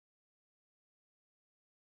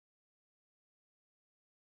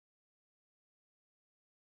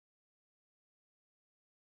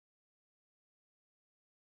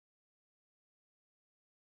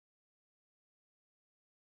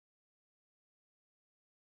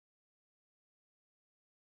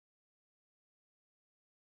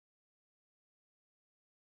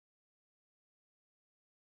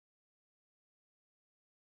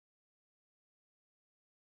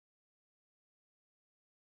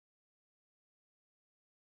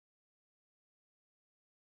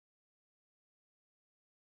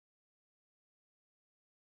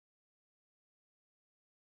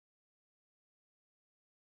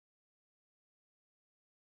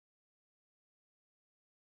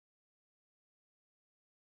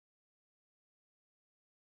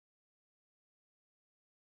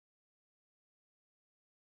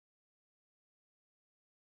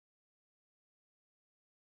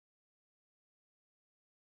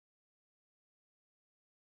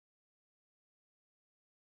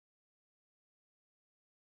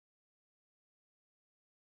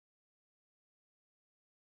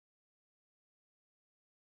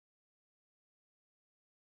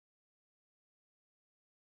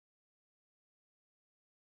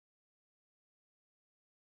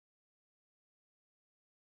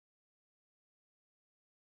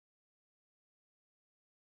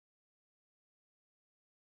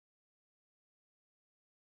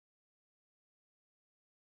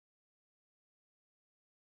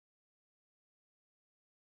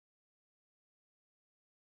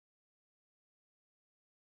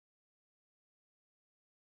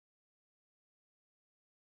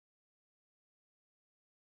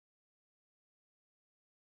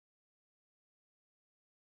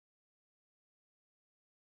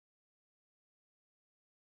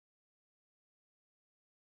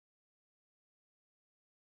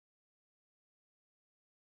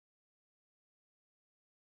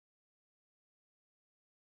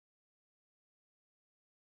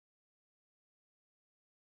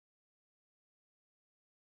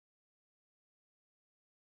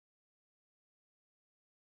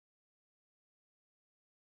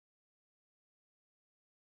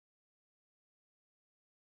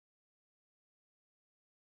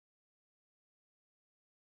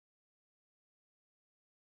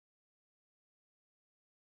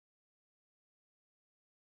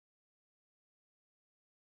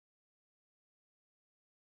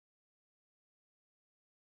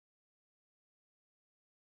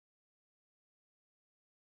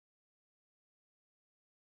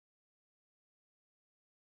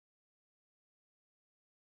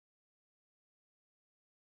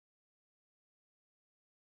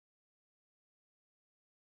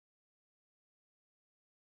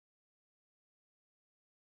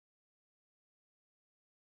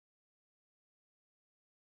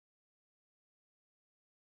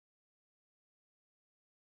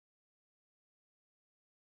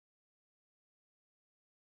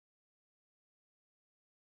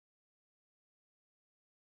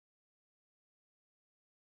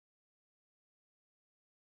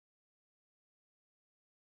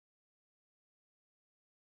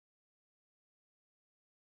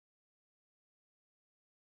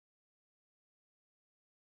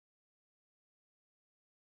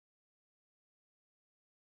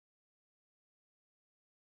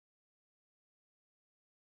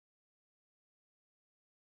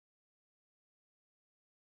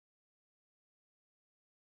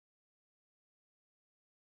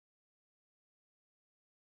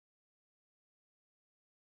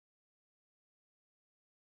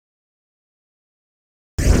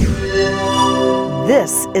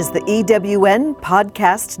This is the EWN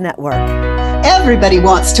Podcast Network. Everybody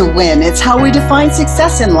wants to win. It's how we define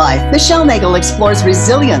success in life. Michelle Nagel explores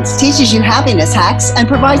resilience, teaches you happiness hacks, and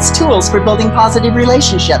provides tools for building positive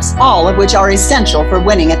relationships, all of which are essential for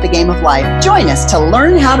winning at the game of life. Join us to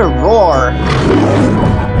learn how to roar.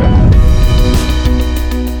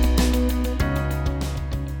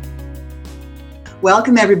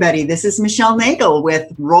 Welcome, everybody. This is Michelle Nagel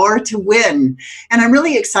with Roar to Win. And I'm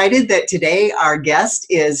really excited that today our guest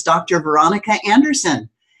is Dr. Veronica Anderson.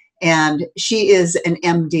 And she is an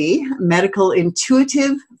MD, medical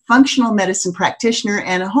intuitive, functional medicine practitioner,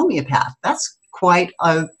 and a homeopath. That's quite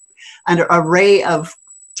an array of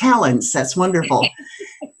talents. That's wonderful.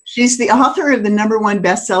 She's the author of the #1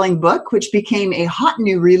 best-selling book, which became a hot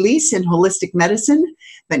new release in holistic medicine,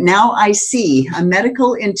 But Now I See, a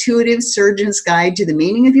medical intuitive surgeon's guide to the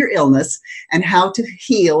meaning of your illness and how to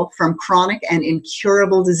heal from chronic and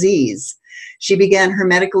incurable disease. She began her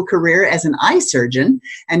medical career as an eye surgeon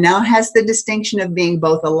and now has the distinction of being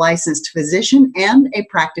both a licensed physician and a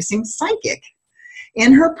practicing psychic.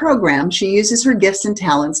 In her program, she uses her gifts and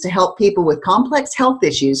talents to help people with complex health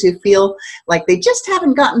issues who feel like they just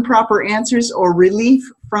haven't gotten proper answers or relief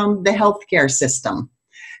from the healthcare system.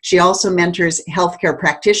 She also mentors healthcare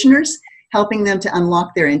practitioners, helping them to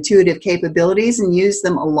unlock their intuitive capabilities and use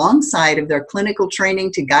them alongside of their clinical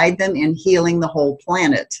training to guide them in healing the whole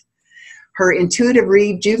planet. Her Intuitive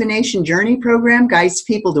Rejuvenation Journey program guides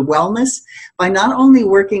people to wellness by not only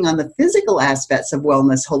working on the physical aspects of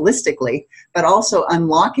wellness holistically, but also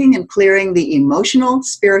unlocking and clearing the emotional,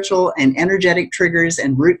 spiritual, and energetic triggers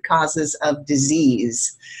and root causes of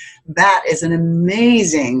disease. That is an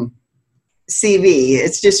amazing CV.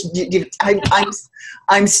 It's just,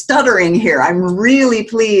 I'm stuttering here. I'm really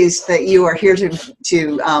pleased that you are here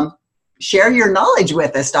to share your knowledge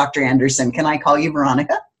with us, Dr. Anderson. Can I call you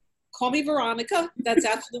Veronica? Call me Veronica. That's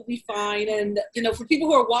absolutely fine. And, you know, for people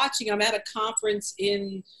who are watching, I'm at a conference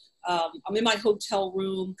I'm in my hotel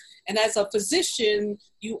room. And as a physician,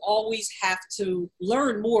 you always have to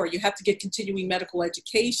learn more. You have to get continuing medical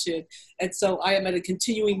education. And so I am at a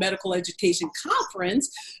continuing medical education conference,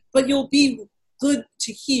 but you'll be good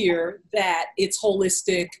to hear that it's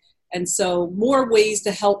holistic. And so more ways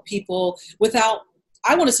to help people without,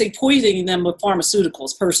 I want to say, poisoning them with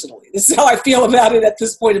pharmaceuticals personally. This is how I feel about it at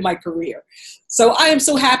this point in my career. So I am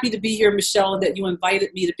so happy to be here, Michelle, and that you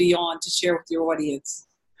invited me to be on to share with your audience.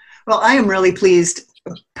 Well, I am really pleased.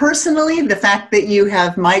 Personally, the fact that you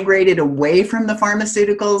have migrated away from the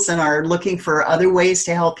pharmaceuticals and are looking for other ways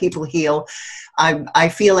to help people heal, I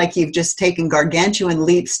feel like you've just taken gargantuan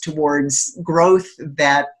leaps towards growth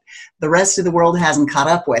that the rest of the world hasn't caught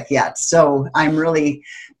up with yet. So I'm really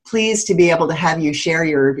pleased to be able to have you share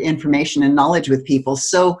your information and knowledge with people.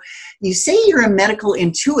 So you say you're a medical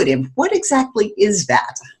intuitive. What exactly is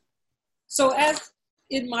that? So as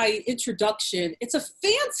in my introduction, it's a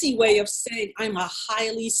fancy way of saying I'm a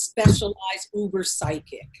highly specialized uber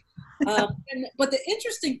psychic. But the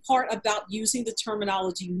interesting part about using the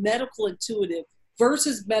terminology medical intuitive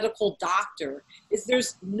versus medical doctor is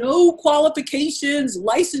there's no qualifications,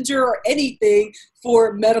 licensure, or anything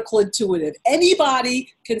for medical intuitive.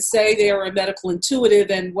 Anybody can say they are a medical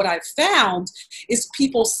intuitive, and what I've found is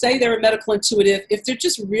people say they're a medical intuitive if they're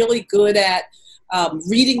just really good at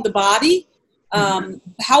reading the body.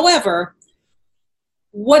 However,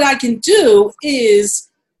 what I can do is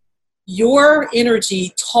your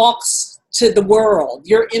energy talks to the world.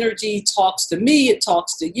 Your energy talks to me, it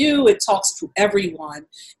talks to you, it talks to everyone.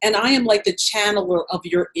 And I am like the channeler of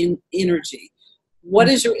your energy. What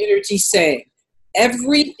is your energy saying?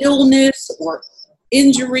 Every illness or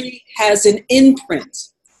injury has an imprint.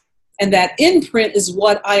 And that imprint is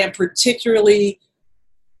what I am particularly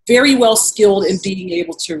very well skilled in being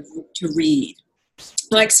able to read.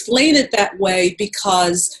 And I explain it that way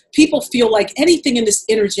because people feel like anything in this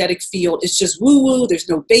energetic field is just woo-woo. There's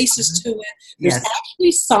no basis to it. There's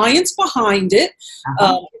actually science behind it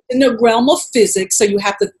in the realm of physics. So you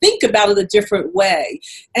have to think about it a different way.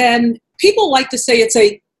 And people like to say it's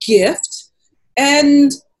a gift.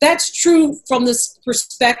 And that's true from this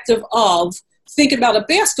perspective of think about a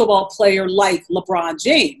basketball player like LeBron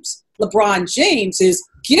James. LeBron James is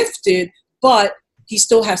gifted, but he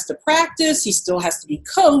still has to practice. He still has to be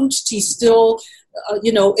coached. He still,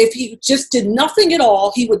 if he just did nothing at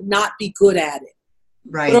all, he would not be good at it.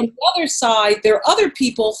 Right. But on the other side, there are other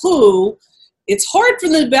people who it's hard for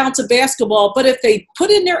them to bounce a basketball, but if they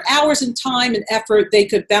put in their hours and time and effort, they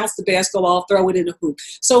could bounce the basketball, throw it in a hoop.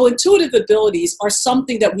 So intuitive abilities are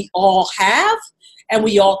something that we all have and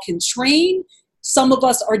we all can train. Some of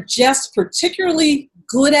us are just particularly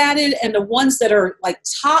good at it, and the ones that are like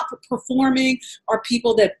top performing are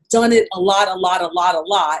people that done it a lot.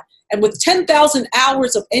 And with 10,000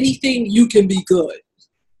 hours of anything, you can be good.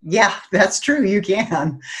 Yeah, that's true. You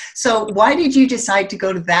can. So why did you decide to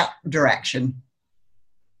go to that direction?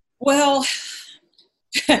 Well,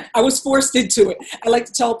 I was forced into it. I like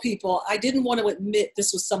to tell people I didn't want to admit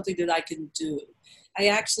this was something that I can do. I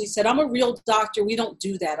actually said, I'm a real doctor. We don't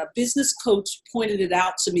do that. A business coach pointed it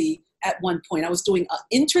out to me at one point. I was doing an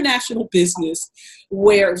international business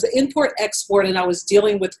where it was import-export, and I was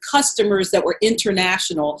dealing with customers that were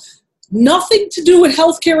international. Nothing to do with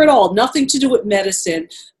healthcare at all, nothing to do with medicine,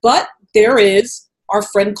 but there is our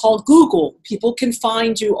friend called Google. People can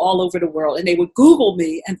find you all over the world, and they would Google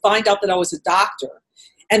me and find out that I was a doctor.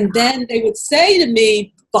 And then they would say to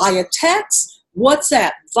me via text,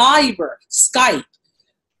 WhatsApp, Viber, Skype,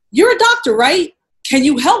 you're a doctor, right? Can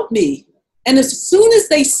you help me? And as soon as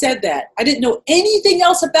they said that, I didn't know anything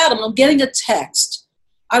else about them. I'm getting a text.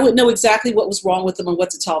 I would know exactly what was wrong with them and what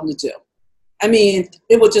to tell them to do. I mean,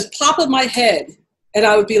 it would just pop in my head, and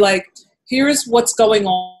I would be like, here's what's going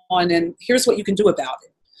on, and here's what you can do about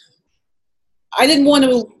it. I didn't want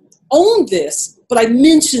to own this, but I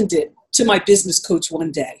mentioned it to my business coach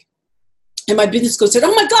one day. And my business coach said,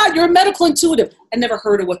 oh my God, you're a medical intuitive. I never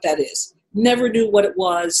heard of what that is. Never knew what it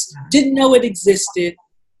was. Didn't know it existed.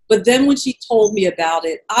 But then when she told me about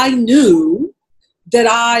it, I knew that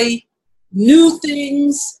I knew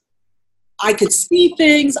things. I could see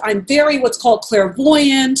things. I'm very what's called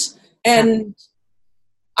clairvoyant. And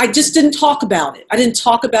I just didn't talk about it. I didn't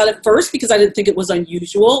talk about it first because I didn't think it was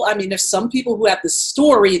unusual. I mean, there's some people who have this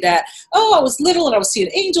story that, oh, I was little and I was seeing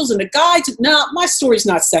angels and the guides. No, my story's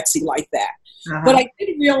not sexy like that. But I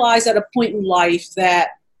did realize at a point in life that,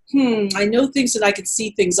 I know things and I can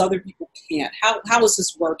see things other people can't. How is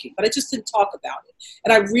this working? But I just didn't talk about it.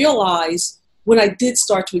 And I realized when I did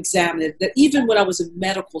start to examine it that even when I was in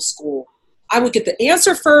medical school, I would get the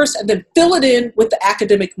answer first and then fill it in with the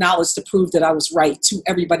academic knowledge to prove that I was right to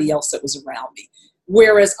everybody else that was around me.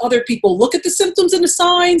 Whereas other people look at the symptoms and the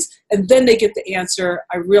signs and then they get the answer.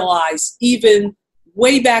 I realized even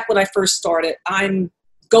way back when I first started, I'm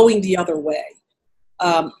going the other way.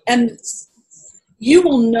 And you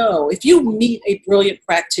will know if you meet a brilliant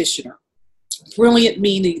practitioner, brilliant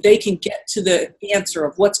meaning they can get to the answer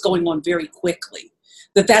of what's going on very quickly,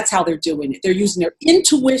 that's how they're doing it. They're using their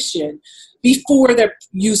intuition before they're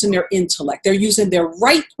using their intellect. They're using their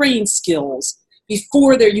right brain skills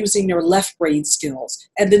before they're using their left brain skills.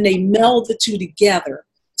 And then they meld the two together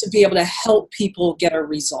to be able to help people get a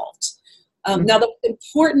result. Now, the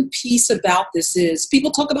important piece about this is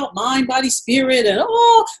people talk about mind, body, spirit, and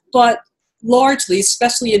but largely,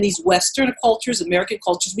 especially in these Western cultures, American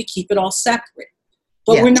cultures, we keep it all separate.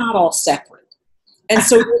 But we're not all separate. And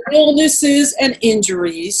so your illnesses and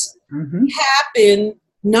injuries happen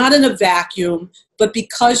not in a vacuum, but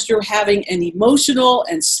because you're having an emotional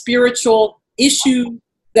and spiritual issue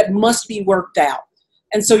that must be worked out.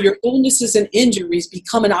 And so your illnesses and injuries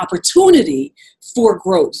become an opportunity for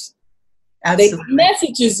growth. Absolutely. They have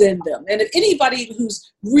messages in them. And if anybody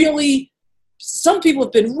who's really, some people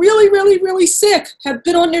have been really, really, really sick, have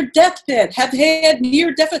been on their deathbed, have had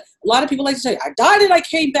near death. A lot of people like to say, I died and I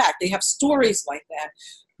came back. They have stories like that.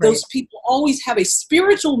 Right. Those people always have a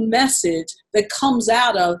spiritual message that comes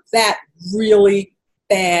out of that really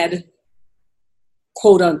bad,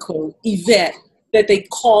 quote unquote, event that they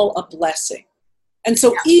call a blessing. And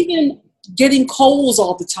so even getting colds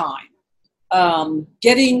all the time,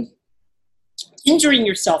 injuring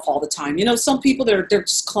yourself all the time. You know, some people, they're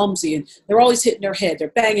just clumsy and they're always hitting their head. They're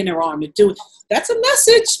banging their arm. That's a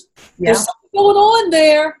message. There's something going on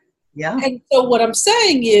there. Yeah. And so what I'm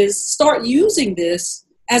saying is start using this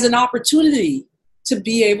as an opportunity to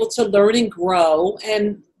be able to learn and grow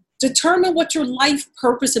and determine what your life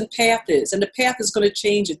purpose and path is. And the path is going to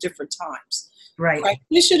change at different times. Right.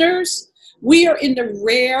 Practitioners, we are in the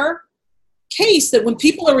rare case that when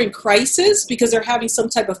people are in crisis because they're having some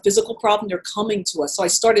type of physical problem, they're coming to us. So I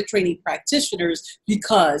started training practitioners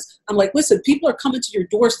because I'm like, listen, people are coming to your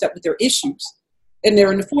doorstep with their issues and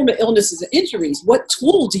they're in the form of illnesses and injuries. What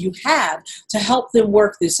tool do you have to help them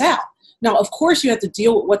work this out? Now, of course, you have to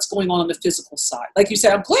deal with what's going on the physical side. Like you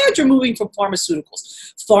said, I'm glad you're moving from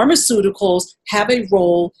pharmaceuticals. Pharmaceuticals have a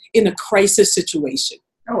role in a crisis situation.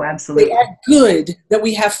 Oh, absolutely. They are good that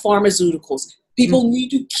we have pharmaceuticals. People need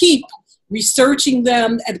to keep researching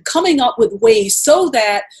them and coming up with ways so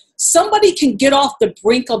that somebody can get off the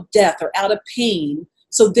brink of death or out of pain,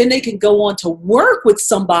 so then they can go on to work with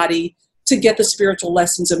somebody to get the spiritual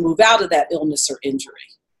lessons and move out of that illness or injury.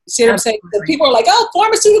 You see what I'm saying? So people are like, oh,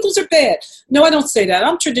 pharmaceuticals are bad. No, I don't say that.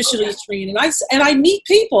 I'm traditionally trained, and I meet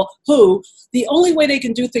people who the only way they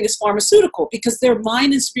can do things is pharmaceutical because their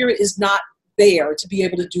mind and spirit is not there to be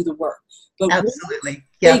able to do the work. But absolutely,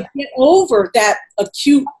 they get over that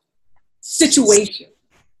acute situation,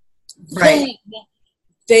 right?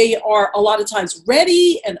 They are a lot of times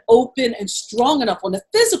ready and open and strong enough on the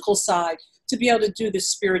physical side to be able to do the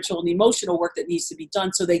spiritual and emotional work that needs to be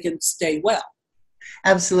done so they can stay well.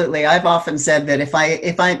 Absolutely. I've often said that if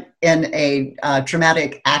I'm in a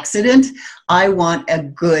traumatic accident, I want a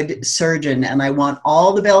good surgeon and I want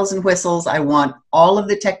all the bells and whistles. I want all of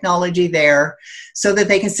the technology there so that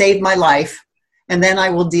they can save my life. And then I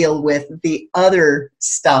will deal with the other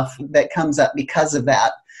stuff that comes up because of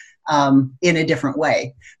that in a different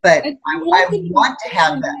way. But I want to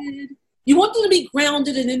have that. You want them to be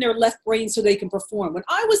grounded and in their left brain so they can perform. When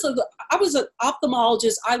I was an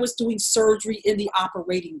ophthalmologist, I was doing surgery in the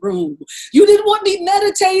operating room. You didn't want me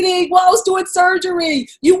meditating while I was doing surgery.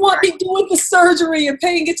 You want me doing the surgery and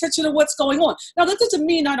paying attention to what's going on. Now, that doesn't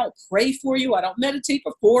mean I don't pray for you. I don't meditate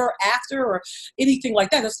before or after or anything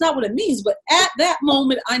like that. That's not what it means. But at that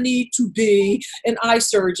moment, I need to be an eye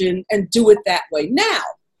surgeon and do it that way. Now,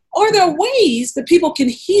 are there ways that people can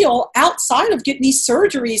heal outside of getting these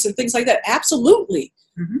surgeries and things like that? Absolutely.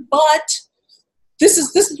 Mm-hmm. But this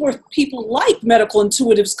is where people like medical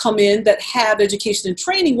intuitives come in that have education and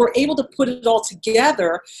training. We're able to put it all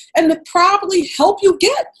together and to probably help you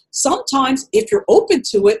get sometimes, if you're open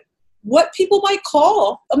to it, what people might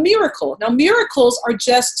call a miracle. Now, miracles are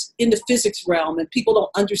just in the physics realm and people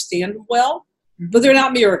don't understand them well, but they're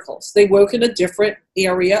not miracles. They work in a different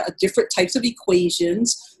area, different types of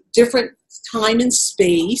equations, different time and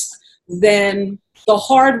space than the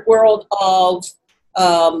hard world of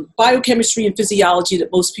biochemistry and physiology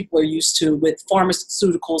that most people are used to with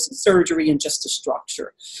pharmaceuticals and surgery and just a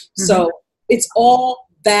structure. Mm-hmm. So it's all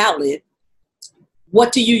valid.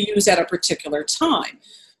 What do you use at a particular time?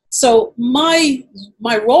 So my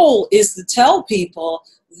role is to tell people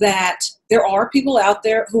that there are people out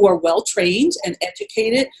there who are well trained and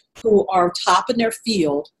educated, who are top in their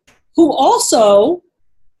field, who also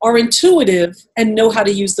are intuitive and know how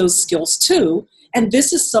to use those skills too. And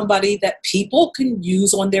this is somebody that people can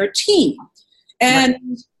use on their team.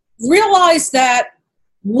 And realize that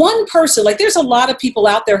one person, like there's a lot of people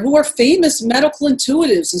out there who are famous medical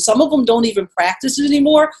intuitives, and some of them don't even practice it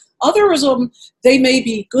anymore. Others of them, they may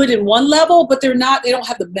be good in one level, but they don't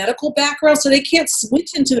have the medical background, so they can't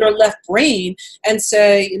switch into their left brain and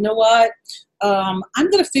say, you know what, I'm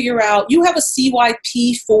going to figure out, you have a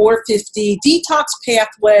CYP 450 detox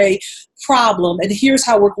pathway problem, and here's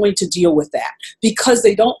how we're going to deal with that, because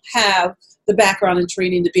they don't have the background and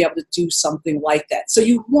training to be able to do something like that. So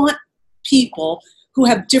you want people who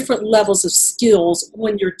have different levels of skills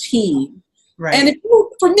on your team. Right. And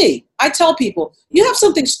for me, I tell people, you have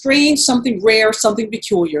something strange, something rare, something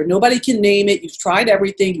peculiar. Nobody can name it. You've tried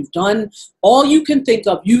everything. You've done all you can think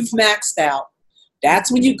of. You've maxed out.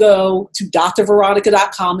 That's when you go to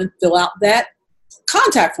drveronica.com and fill out that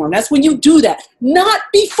contact form. That's when you do that. Not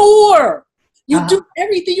before. You do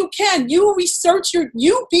everything you can. You research you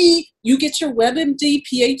get your WebMD,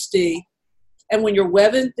 PhD. And when your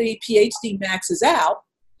WebMD, PhD maxes out,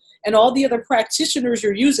 and all the other practitioners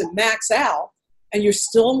you're using max out, and you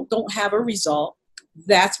still don't have a result,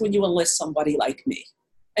 that's when you enlist somebody like me,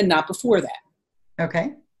 and not before that.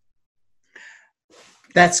 Okay.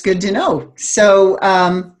 That's good to know. So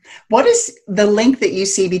what is the link that you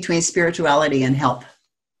see between spirituality and health?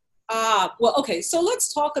 Well, okay, so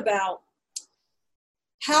let's talk about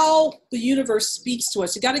how the universe speaks to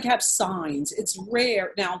us. You got to have signs. It's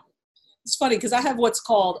rare. Now, it's funny because I have what's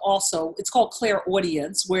called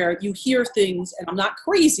clairaudience, where you hear things, and I'm not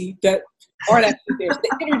crazy, that aren't actually there.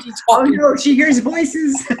 The energy talking. Oh no, she hears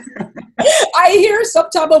voices. I hear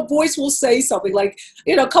sometimes a voice will say something like,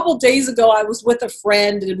 a couple days ago I was with a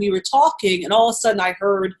friend and we were talking, and all of a sudden I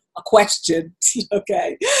heard a question,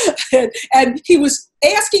 okay? And he was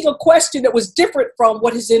asking a question that was different from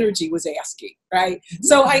what his energy was asking, right? Mm-hmm.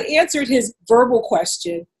 So I answered his verbal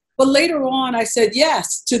question. But later on, I said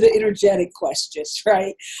yes to the energetic questions,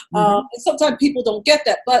 right? Mm-hmm. And sometimes people don't get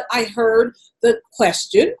that. But I heard the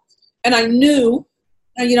question, and I knew,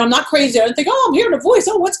 and, I'm not crazy. I didn't think, I'm hearing a voice.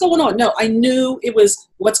 Oh, what's going on? No, I knew it was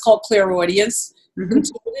what's called clairaudience. Mm-hmm.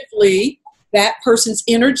 Intuitively, that person's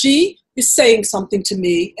energy is saying something to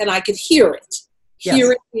me, and I could hear it. Yes.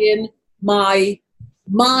 Hear it in my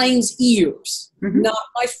mind's ears, mm-hmm. not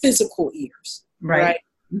my physical ears. Right?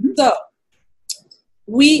 Mm-hmm. So,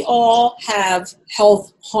 we all have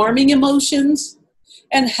health-harming emotions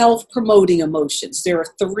and health-promoting emotions. There are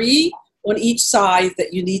 3 on each side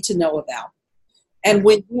that you need to know about. And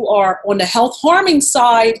when you are on the health harming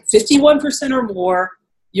side, 51% or more,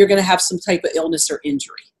 you're going to have some type of illness or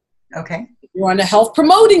injury. Okay. If you're on the health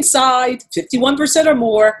promoting side, 51% or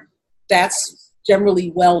more, that's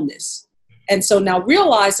generally wellness. And so now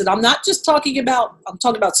realize that I'm talking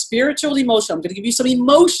about spiritual emotion. I'm going to give you some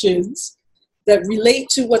emotions that relate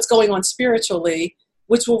to what's going on spiritually,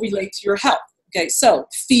 which will relate to your health. Okay, so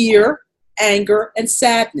fear, anger, and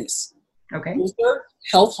sadness. Okay. Those are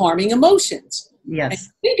health harming emotions. Yes.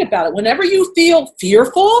 And think about it. Whenever you feel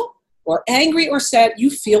fearful or angry or sad, you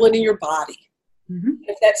feel it in your body. Mm-hmm.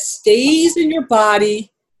 If that stays in your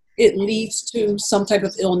body, it leads to some type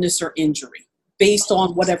of illness or injury based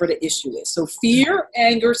on whatever the issue is. So fear,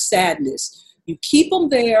 anger, sadness, you keep them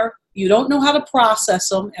there. You don't know how to process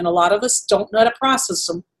them. And a lot of us don't know how to process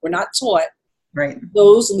them. We're not taught. Right.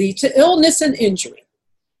 Those lead to illness and injury.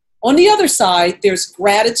 On the other side, there's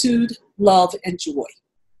gratitude, love, and joy.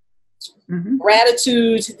 Mm-hmm.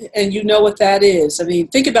 Gratitude, and you know what that is. I mean,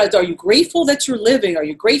 think about it. Are you grateful that you're living? Are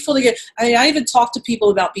you grateful to I even talk to people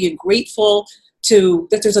about being grateful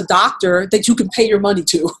that there's a doctor that you can pay your money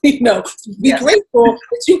to. Be yes. Grateful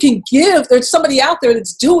that you can give. There's somebody out there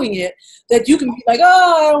that's doing it, that you can be like,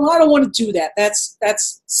 oh, I don't want to do that.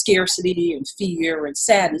 That's scarcity and fear and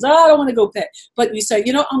sadness. Oh, I don't want to go pay. But you say,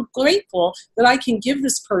 I'm grateful that I can give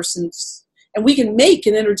this person, and we can make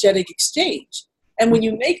an energetic exchange. And when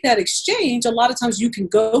you make that exchange, a lot of times you can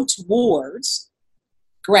go towards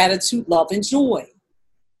gratitude, love, and joy.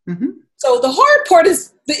 Mm-hmm. So the hard part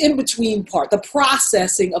is the in-between part, the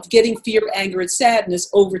processing of getting fear, anger, and sadness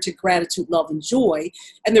over to gratitude, love, and joy.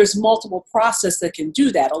 And there's multiple processes that can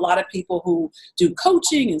do that. A lot of people who do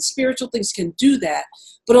coaching and spiritual things can do that.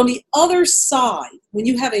 But on the other side, when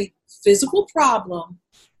you have a physical problem,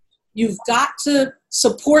 you've got to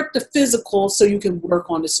support the physical so you can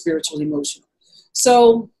work on the spiritual and emotional.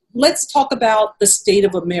 So let's talk about the state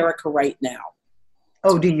of America right now.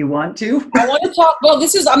 Oh, do you want to? I want to talk,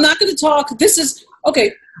 I'm not going to talk,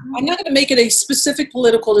 I'm not going to make it a specific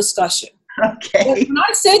political discussion. Okay. But when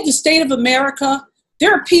I said the state of America,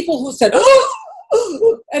 there are people who said,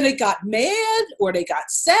 oh, and they got mad, or they got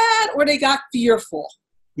sad, or they got fearful.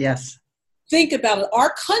 Yes. Think about it.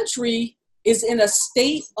 Our country is in a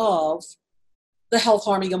state of the health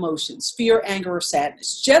harming emotions, fear, anger, or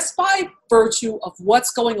sadness, just by virtue of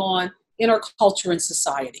what's going on in our culture and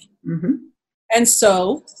society. Mm-hmm. And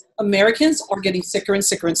so Americans are getting sicker and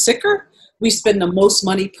sicker and sicker. We spend the most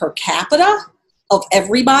money per capita of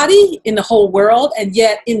everybody in the whole world. And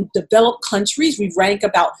yet in developed countries, we rank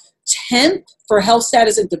about 10th for health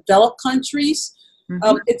status in developed countries.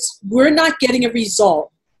 Mm-hmm. We're not getting a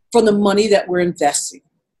result from the money that we're investing.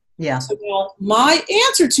 Yeah. So now my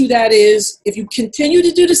answer to that is, if you continue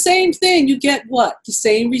to do the same thing, you get what? The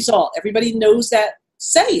same result. Everybody knows that.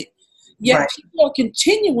 Say it. Yet right. People are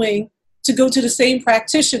continuing to go to the same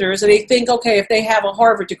practitioners, and they think, okay, if they have a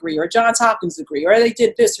Harvard degree or a Johns Hopkins degree, or they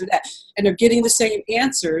did this or that, and they're getting the same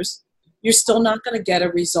answers, you're still not going to get a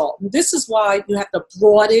result. And this is why you have to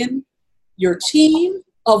broaden your team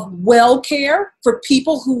of well care for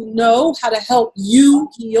people who know how to help you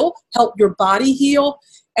heal, help your body heal,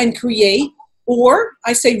 and create, or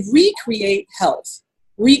I say recreate health.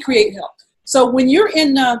 Recreate health. So when you're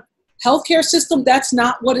in the healthcare system, that's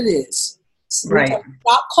not what it is. Right.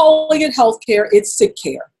 Stop calling it healthcare. It's sick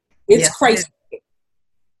care. It's crisis care.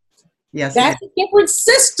 Yes. That's a different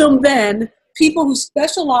system than people who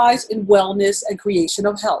specialize in wellness and creation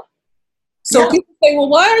of health. So people say, well,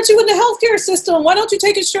 why aren't you in the healthcare system? Why don't you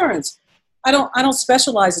take insurance? I don't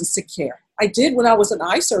specialize in sick care. I did when I was an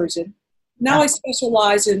eye surgeon. Now I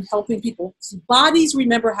specialize in helping people's bodies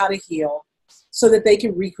remember how to heal so that they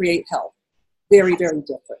can recreate health. Very, very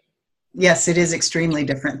different. Yes, it is extremely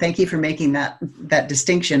different. Thank you for making that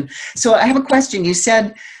distinction. So I have a question. You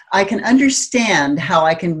said, I can understand how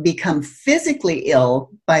I can become physically ill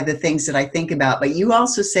by the things that I think about, but you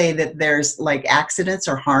also say that there's like accidents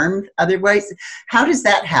or harm otherwise. How does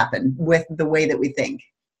that happen with the way that we think?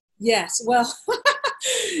 Yes, well,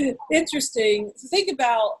 interesting. Think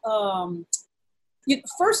about,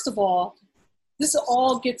 first of all, this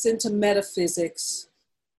all gets into metaphysics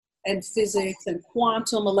and physics and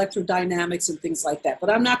quantum electrodynamics and things like that.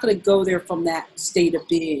 But I'm not going to go there from that state of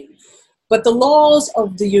being. But the laws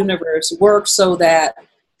of the universe work so that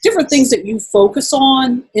different things that you focus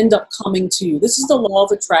on end up coming to you. This is the law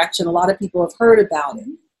of attraction. A lot of people have heard about it.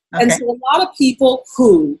 Okay. And so a lot of people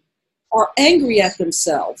who are angry at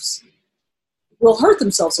themselves will hurt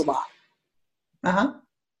themselves a lot. Uh-huh.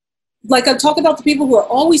 Like I'm talking about the people who are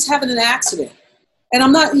always having an accident. And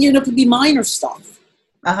I'm not, it could be minor stuff.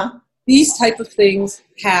 Uh-huh. These type of things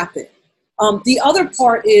happen. The other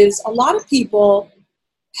part is a lot of people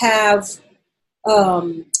have,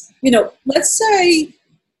 let's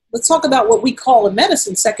talk about what we call in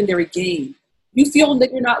medicine secondary gain. You feel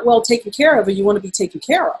that you're not well taken care of and you want to be taken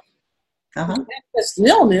care of. Uh-huh. You manifest an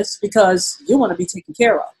illness because you want to be taken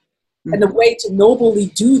care of. Mm-hmm. And the way to nobly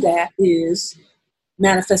do that is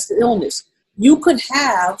manifest the illness. You could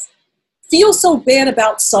feel so bad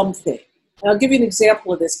about something. And I'll give you an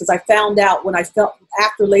example of this because I found out when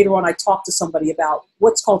after later on I talked to somebody about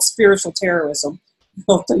what's called spiritual terrorism.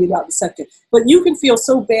 I'll tell you that in a second. But you can feel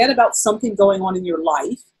so bad about something going on in your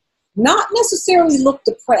life, not necessarily look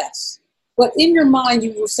depressed, but in your mind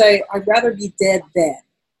you will say, I'd rather be dead than.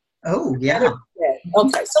 Oh, yeah.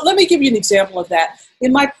 Okay, so let me give you an example of that.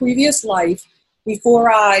 In my previous life,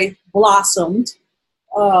 before I blossomed,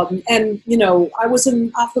 and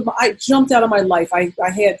I jumped out of my life. I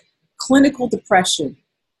had clinical depression,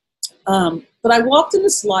 but I walked in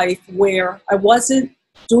this life where I wasn't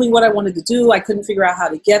doing what I wanted to do. I couldn't figure out how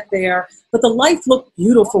to get there, but the life looked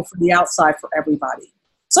beautiful from the outside for everybody.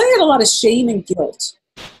 So I had a lot of shame and guilt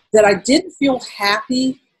that I didn't feel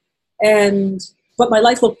happy, but my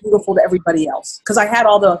life looked beautiful to everybody else because I had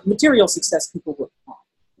all the material success people would want.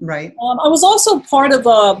 Right. I was also part of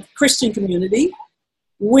a Christian community,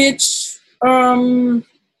 which was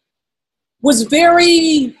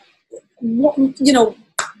very,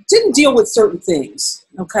 didn't deal with certain things.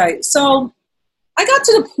 Okay, so I got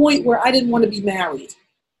to the point where I didn't want to be married.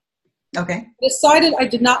 Okay. I decided I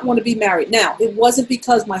did not want to be married. Now, it wasn't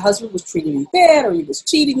because my husband was treating me bad or he was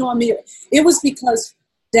cheating on me. It was because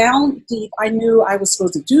down deep, I knew I was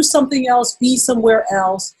supposed to do something else, be somewhere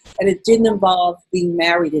else, and it didn't involve being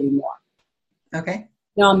married anymore. Okay.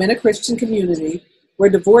 Now, I'm in a Christian community where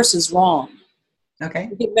divorce is wrong. Okay.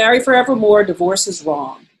 You get married forevermore, divorce is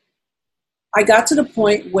wrong. I got to the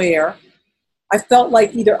point where I felt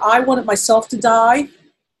like either I wanted myself to die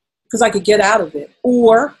because I could get out of it,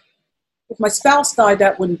 or if my spouse died,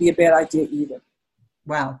 that wouldn't be a bad idea either.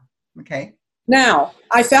 Wow. Okay. Now,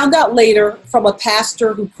 I found out later from a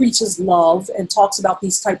pastor who preaches love and talks about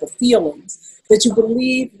these type of feelings that you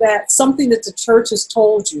believe that something that the church has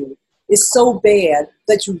told you is so bad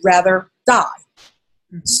that you'd rather die.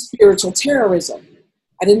 Mm-hmm. Spiritual terrorism.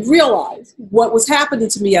 I didn't realize what was happening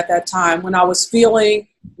to me at that time when I was feeling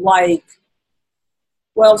like,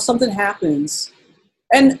 well, if something happens.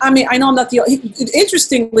 And I mean, I know I'm not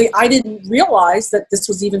interestingly, I didn't realize that this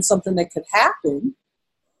was even something that could happen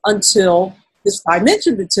until this guy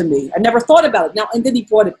mentioned it to me. I never thought about it. Now, and then he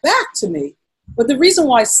brought it back to me. But the reason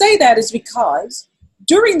why I say that is because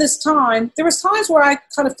during this time, there was times where I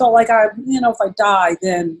kind of felt like if I die,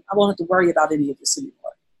 then I won't have to worry about any of this anymore.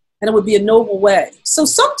 And it would be a noble way. So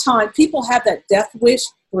sometimes people have that death wish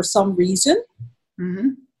for some reason. Mm-hmm.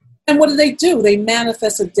 And what do? They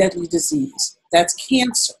manifest a deadly disease. That's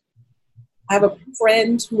cancer. I have a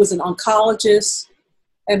friend who was an oncologist,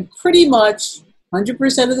 and pretty much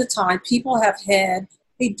 100% of the time, people have had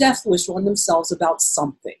a death wish on themselves about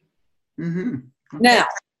something. Mm-hmm. Okay. Now,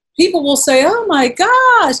 people will say, oh my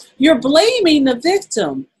gosh, you're blaming the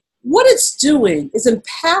victim. What it's doing is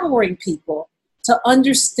empowering people to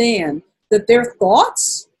understand that their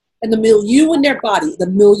thoughts and the milieu in their body, the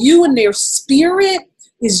milieu in their spirit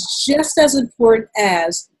is just as important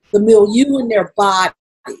as the milieu in their body.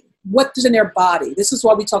 What is in their body? This is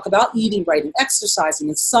why we talk about eating right and exercising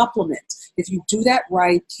and supplements. If you do that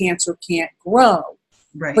right, cancer can't grow.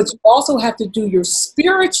 Right. But you also have to do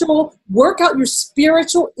work out your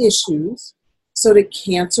spiritual issues so that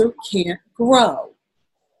cancer can't grow.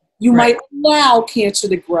 You might allow cancer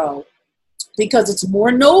to grow because it's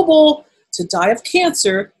more noble to die of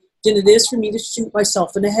cancer than it is for me to shoot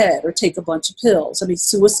myself in the head or take a bunch of pills. I mean,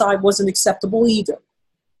 suicide wasn't acceptable either.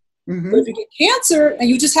 Mm-hmm. But if you get cancer and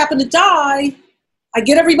you just happen to die, I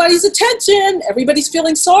get everybody's attention. Everybody's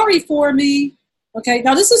feeling sorry for me. Okay,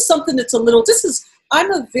 now this is something that's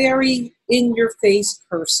I'm a very in-your-face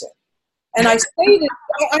person. And I say that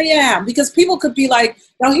I am because people could be like,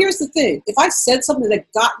 now here's the thing. If I said something that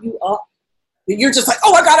got you up, you're just like,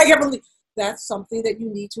 oh my God, I can't believe. That's something that you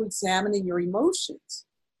need to examine in your emotions.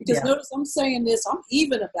 Because notice I'm saying this, I'm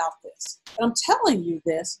even about this. And I'm telling you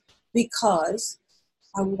this because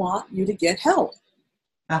I want you to get help.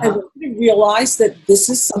 I want you to realize that this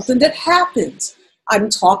is something that happens. I'm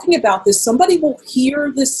talking about this. Somebody will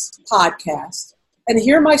hear this podcast and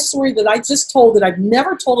hear my story that I just told that I've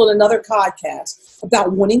never told on another podcast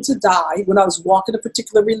about wanting to die when I was walking a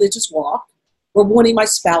particular religious walk, or wanting my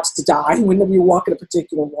spouse to die when we were walking a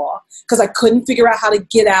particular walk because I couldn't figure out how to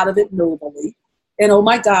get out of it nobly. And oh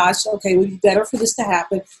my gosh, okay, it would be better for this to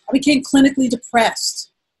happen. I became clinically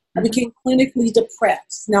depressed. I became clinically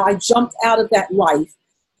depressed. Now I jumped out of that life.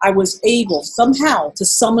 I was able somehow to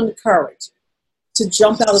summon the courage to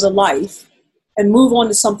jump out of the life and move on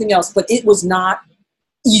to something else. But it was not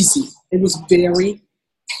easy. It was very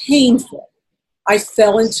painful. I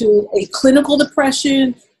fell into a clinical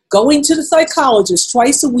depression, going to the psychologist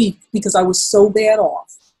twice a week because I was so bad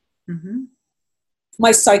off. Mm-hmm.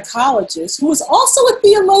 My psychologist, who was also a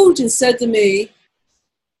theologian, said to me,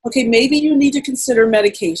 okay, maybe you need to consider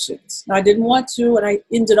medications. Now, I didn't want to, and I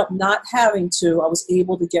ended up not having to. I was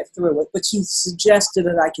able to get through it, but she suggested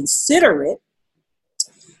that I consider it.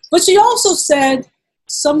 But she also said,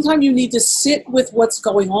 sometimes you need to sit with what's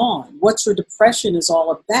going on, what your depression is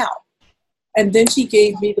all about. And then she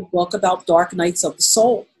gave me the book about dark nights of the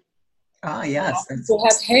soul. Ah, yes. People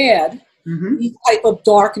have had Mm-hmm. these type of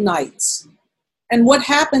dark nights. And what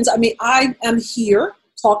happens, I mean, I am here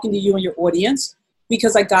talking to you and your audience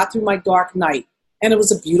because I got through my dark night. And it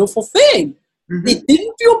was a beautiful thing. Mm-hmm. It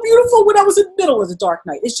didn't feel beautiful when I was in the middle of the dark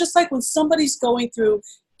night. It's just like when somebody's going through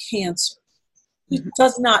cancer. It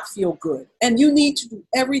does not feel good. And you need to do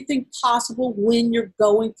everything possible when you're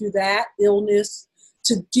going through that illness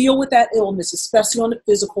to deal with that illness, especially on the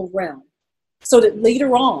physical realm, so that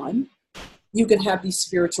later on you can have these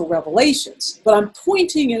spiritual revelations. But I'm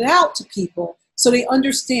pointing it out to people so they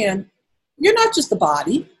understand you're not just the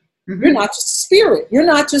body, Mm-hmm. you're not just spirit, you're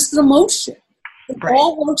not just an emotion. It Right.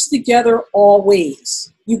 all works together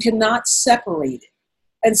always. You cannot separate it.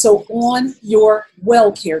 And so on your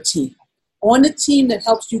WellCare team, on the team that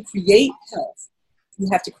helps you create health, you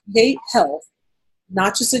have to create health,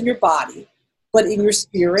 not just in your body, but in your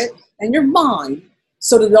spirit and your mind,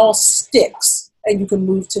 so that it all sticks and you can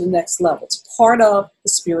move to the next level. It's part of the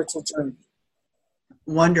spiritual journey.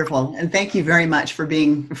 Wonderful. And thank you very much for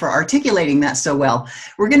articulating that so well.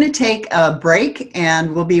 We're going to take a break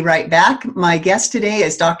and we'll be right back. My guest today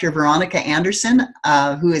is Dr. Veronica Anderson,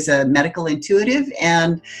 who is a medical intuitive,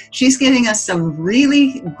 and she's giving us some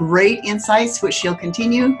really great insights, which she'll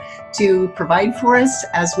continue to provide for us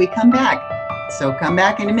as we come back. So come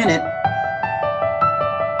back in a minute.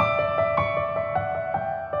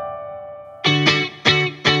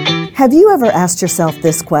 Have you ever asked yourself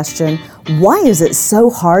this question? Why is it so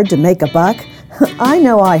hard to make a buck? I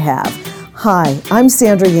know I have. Hi, I'm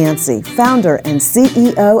Sandra Yancey, founder and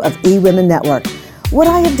CEO of eWomen Network. What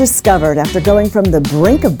I have discovered after going from the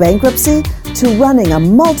brink of bankruptcy to running a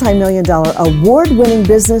multi-million-dollar award-winning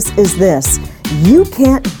business is this: you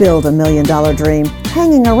can't build a million-dollar dream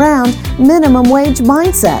hanging around minimum wage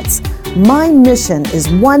mindsets. My mission is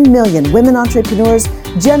 1 million women entrepreneurs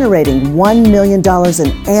generating $1 million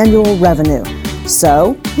in annual revenue.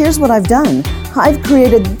 So here's what I've done. I've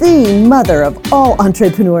created the mother of all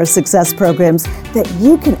entrepreneur success programs that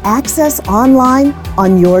you can access online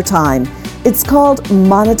on your time. It's called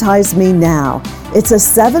Monetize Me Now. It's a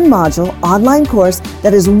 7-module online course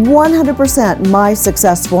that is 100% my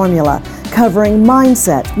success formula, covering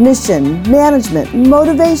mindset, mission, management,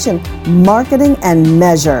 motivation, marketing, and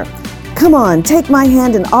measure. Come on, take my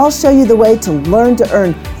hand and I'll show you the way to learn to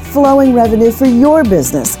earn flowing revenue for your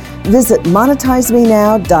business. Visit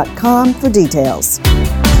monetizemenow.com for details.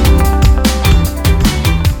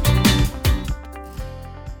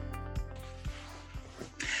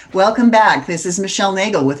 Welcome back. This is Michelle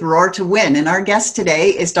Nagel with Roar to Win, and our guest today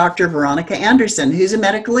is Dr. Veronica Anderson, who's a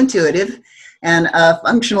medical intuitive and a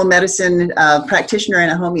functional medicine practitioner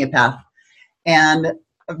and a homeopath. And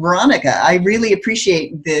Veronica, I really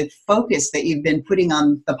appreciate the focus that you've been putting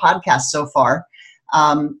on the podcast so far.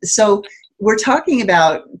 So we're talking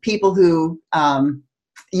about people who,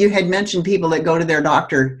 you had mentioned people that go to their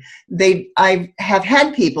doctor. I have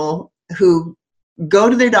had people who go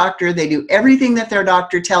to their doctor, they do everything that their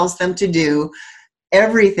doctor tells them to do,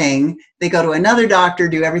 everything. They go to another doctor,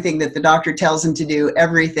 do everything that the doctor tells them to do,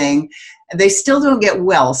 everything. They still don't get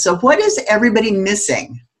well. So what is everybody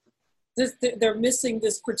missing? They're missing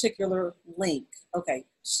this particular link. Okay,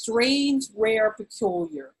 strange, rare,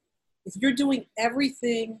 peculiar. If you're doing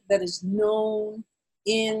everything that is known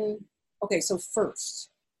okay, so first,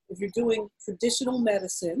 if you're doing traditional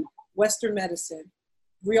medicine, Western medicine,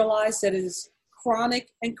 realize that it is chronic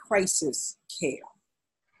and crisis care,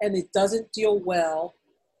 and it doesn't deal well.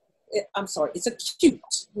 It's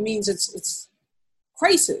acute, means it's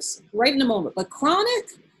crisis right in the moment. But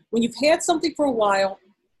chronic, when you've had something for a while,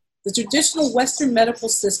 the traditional Western medical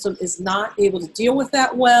system is not able to deal with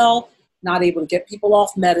that well, not able to get people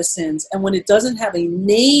off medicines. And when it doesn't have a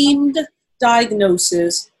named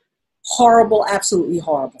diagnosis, horrible, absolutely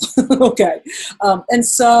horrible. Okay. And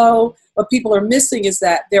so what people are missing is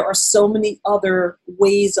that there are so many other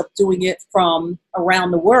ways of doing it from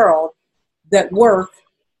around the world that work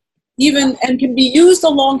even and can be used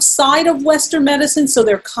alongside of Western medicine, so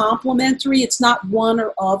they're complementary. It's not one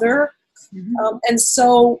or other. And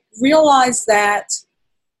so realize that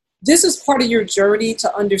this is part of your journey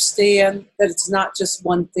to understand that it's not just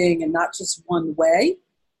one thing and not just one way,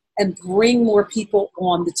 and bring more people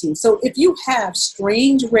on the team. So if you have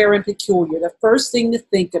strange, rare, and peculiar, the first thing to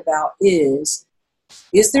think about is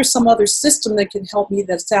there some other system that can help me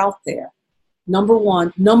that's out there? Number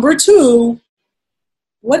one. Number two,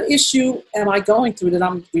 what issue am I going through that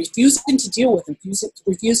I'm refusing to deal with,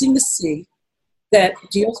 refusing to see, that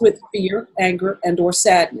deals with fear, anger, and or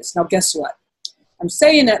sadness? Now, guess what? I'm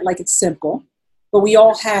saying that like it's simple, but we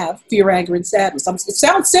all have fear, anger, and sadness. It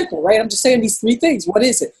sounds simple, right? I'm just saying these three things. What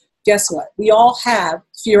is it? Guess what? We all have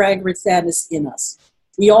fear, anger, and sadness in us.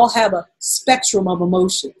 We all have a spectrum of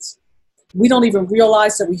emotions. We don't even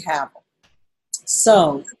realize that we have them.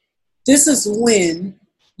 So this is when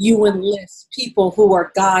you enlist people who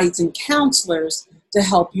are guides and counselors to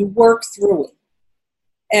help you work through it.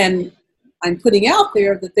 And I'm putting out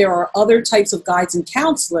there that there are other types of guides and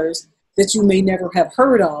counselors that you may never have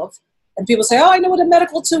heard of. And people say, oh, I know what a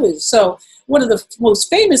medical intuitive is. So one of the most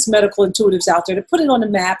famous medical intuitives out there, to put it on the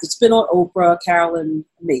map, it's been on Oprah, Carolyn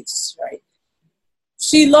Mace, right?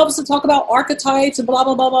 She loves to talk about archetypes and blah,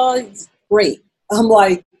 blah, blah, blah. It's great. I'm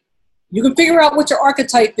like, you can figure out what your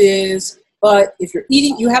archetype is, but if you're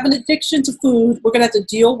eating, you have an addiction to food, we're going to have to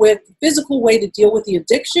deal with the physical way to deal with the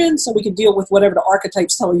addiction, so we can deal with whatever the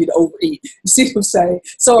archetype's telling you to overeat. You see what I'm saying?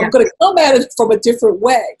 So yeah. I'm going to come at it from a different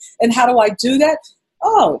way. And how do I do that?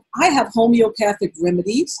 Oh, I have homeopathic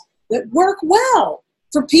remedies that work well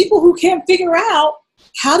for people who can't figure out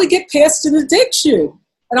how to get past an addiction.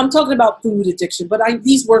 And I'm talking about food addiction, but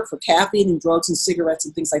these work for caffeine and drugs and cigarettes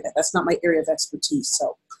and things like that. That's not my area of expertise.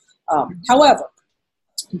 So, however,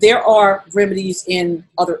 there are remedies in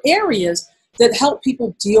other areas that help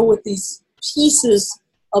people deal with these pieces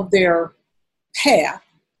of their path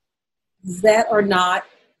that are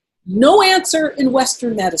no answer in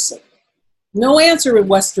Western medicine. No answer in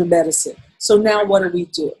Western medicine. So now what do we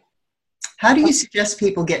do? How do you suggest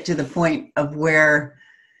people get to the point of where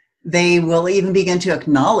they will even begin to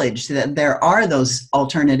acknowledge that there are those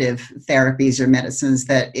alternative therapies or medicines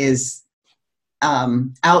that is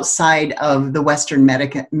outside of the Western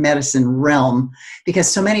medicine realm?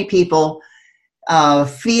 Because so many people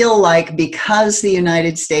feel like, because the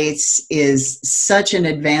United States is such an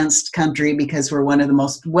advanced country, because we're one of the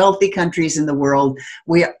most wealthy countries in the world,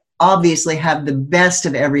 we obviously have the best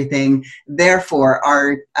of everything. Therefore,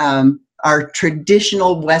 our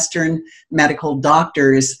traditional Western medical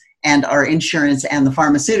doctors and our insurance and the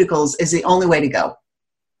pharmaceuticals is the only way to go.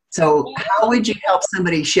 So how would you help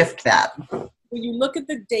somebody shift that? When you look at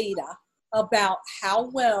the data about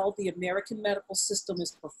how well the American medical system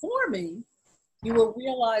is performing, you will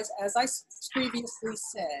realize, as I previously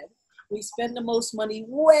said, we spend the most money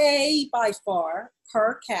way by far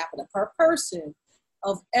per capita, per person,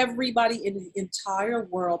 of everybody in the entire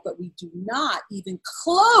world, but we do not even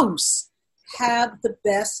close have the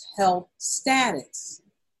best health status.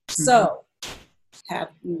 So,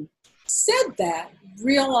 having said that,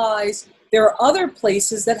 realize there are other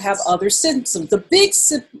places that have other systems. The big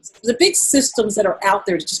systems that are out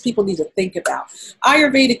there that just people need to think about.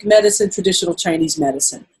 Ayurvedic medicine, traditional Chinese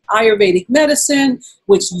medicine. Ayurvedic medicine,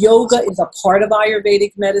 which yoga is a part of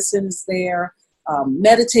Ayurvedic medicine, is there.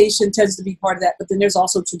 Meditation tends to be part of that, but then there's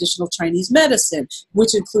also traditional Chinese medicine,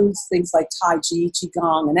 which includes things like Tai Chi,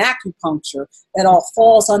 Qigong, and acupuncture. That all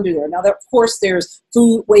falls under there. Now, of course, there's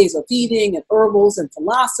food, ways of eating, and herbals and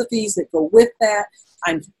philosophies that go with that.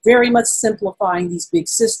 I'm very much simplifying these big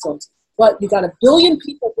systems, but you got 1 billion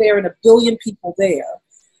people there and 1 billion people there.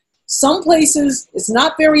 Some places it's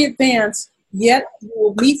not very advanced, yet you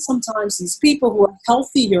will meet sometimes these people who are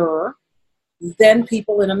healthier than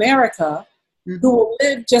people in America, who will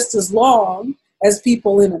live just as long as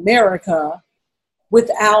people in America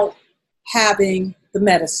without having the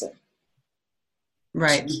medicine.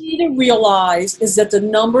 Right. What you need to realize is that the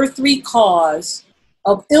number 3 cause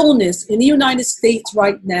of illness in the United States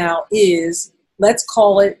right now is, let's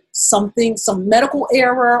call it some medical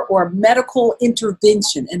error or medical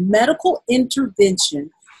intervention. And medical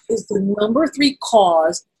intervention is the number 3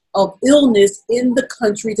 cause of illness in the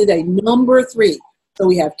country today. Number 3. So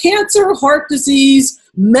we have cancer, heart disease,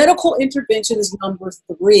 medical intervention is number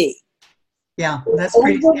 3. Yeah, that's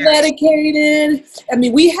pretty over-medicated. I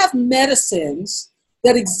mean, we have medicines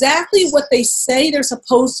that exactly what they say they're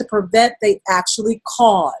supposed to prevent, they actually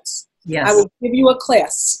cause. Yes. I will give you a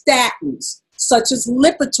class. Statins, such as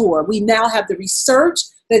Lipitor. We now have the research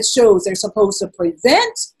that shows they're supposed to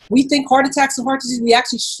prevent. We think heart attacks and heart disease, we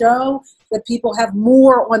actually show that people have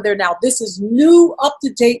more on there now. This is new,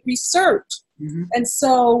 up-to-date research. Mm-hmm. And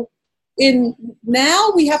so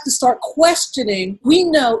now we have to start questioning. We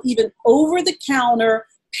know even over-the-counter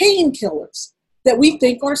painkillers that we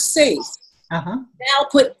think are safe now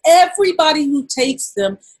put everybody who takes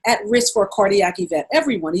them at risk for a cardiac event.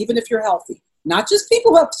 Everyone, even if you're healthy. Not just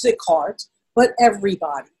people who have sick hearts, but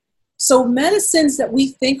everybody. So medicines that we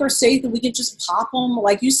think are safe, that we can just pop them,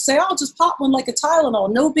 like you say, I'll just pop one like a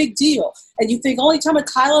Tylenol, no big deal. And you think only time a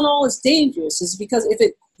Tylenol is dangerous is because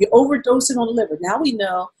you overdose it on the liver. Now we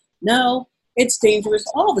know, no, it's dangerous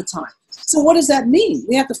all the time. So what does that mean?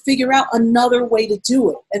 We have to figure out another way to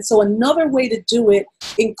do it. And so another way to do it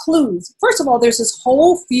includes, first of all, there's this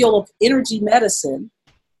whole field of energy medicine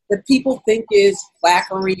that people think is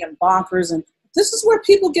quackery and bonkers. And this is where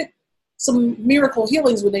people get some miracle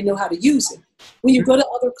healings when they know how to use it. When you go to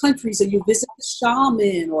other countries and you visit the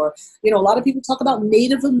shaman, or, a lot of people talk about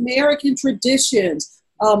Native American traditions.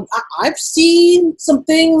 I've seen some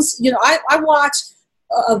things, I watched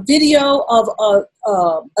a video of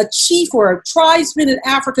a chief or a tribesman in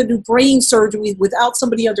Africa do brain surgery without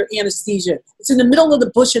somebody under anesthesia. It's in the middle of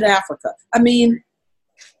the bush in Africa. I mean,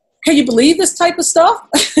 can you believe this type of stuff?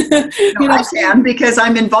 I can, because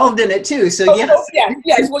I'm involved in it too. So yes.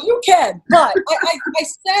 Yes. Well, you can. But I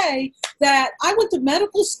say that I went to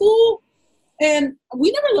medical school and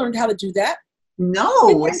we never learned how to do that. No.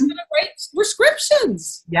 We were going to write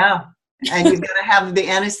prescriptions. Yeah. And you've got to have the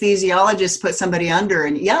anesthesiologist put somebody under.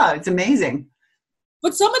 And yeah, it's amazing.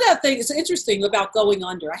 But some of that thing is interesting about going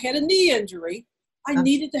under. I had a knee injury. I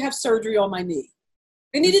needed to have surgery on my knee.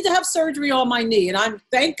 And I'm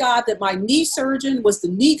thank God that my knee surgeon was the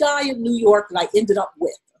knee guy in New York that I ended up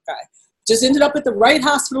with. Okay, just ended up at the right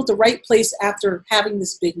hospital, the right place after having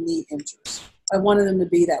this big knee injury. I wanted them to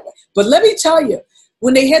be that way. But let me tell you,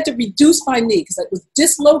 when they had to reduce my knee because it was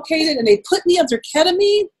dislocated and they put me under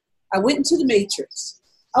ketamine, I went into the matrix.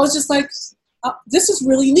 I was just like, this is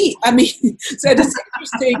really neat. I mean, so it's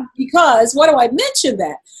interesting because, why do I mention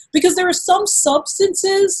that? Because there are some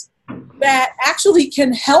substances that actually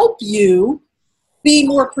can help you be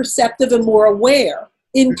more perceptive and more aware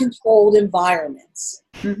in controlled environments.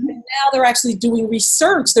 Mm-hmm. And now they're actually doing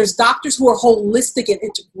research. There's doctors who are holistic and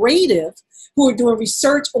integrative who are doing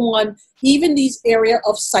research on even these area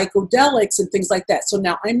of psychedelics and things like that. So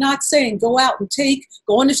now I'm not saying go out and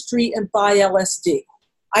go on the street and buy LSD.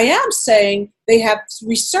 I am saying they have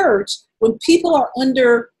research when people are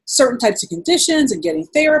under certain types of conditions and getting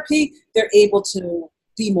therapy, they're able to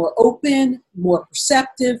be more open, more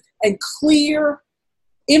perceptive, and clear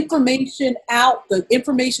information out, the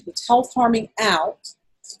information that's health harming out,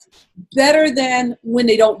 better than when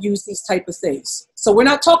they don't use these type of things. So we're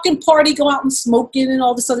not talking party, go out and smoking and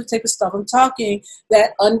all this other type of stuff. I'm talking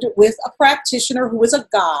that with a practitioner who is a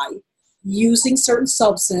guy using certain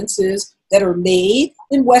substances that are made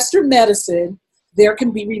in Western medicine, there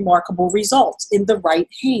can be remarkable results in the right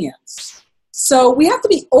hands. So we have to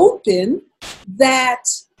be open that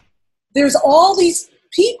there's all these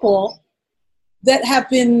people that have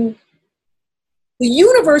been, the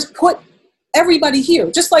universe put everybody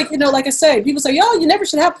here. Just like, like I say, people say, oh, you never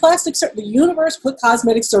should have plastic surgery. The universe put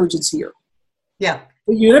cosmetic surgeons here. Yeah.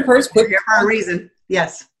 The universe put here for a reason.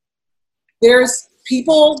 Yes. There's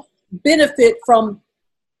people benefit from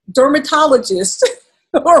dermatologists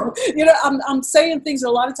or, I'm saying things that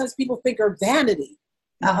a lot of times people think are vanity.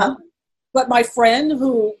 But my friend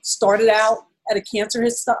who started out at a cancer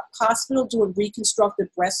hospital doing reconstructive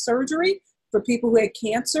breast surgery for people who had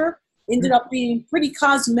cancer ended up being pretty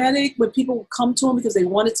cosmetic when people would come to him because they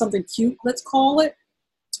wanted something cute, let's call it.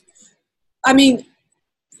 I mean,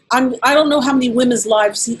 I don't know how many women's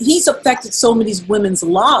lives, he's affected so many women's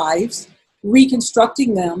lives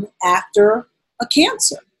reconstructing them after a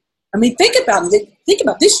cancer. I mean, think about it.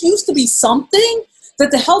 This used to be something that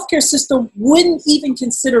the healthcare system wouldn't even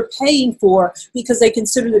consider paying for because they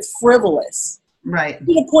considered it frivolous. Right. To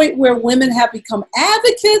the point where women have become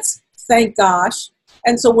advocates, thank gosh.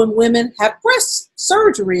 And so when women have breast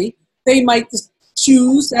surgery, they might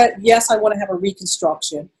choose that, yes, I want to have a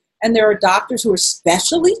reconstruction. And there are doctors who are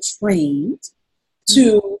specially trained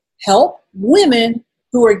to help women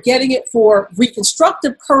who are getting it for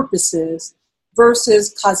reconstructive purposes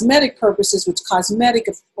versus cosmetic purposes, which cosmetic,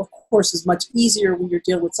 of course, is much easier when you're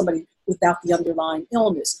dealing with somebody without the underlying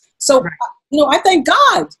illness. So, I thank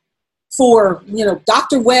God for,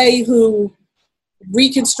 Dr. Way, who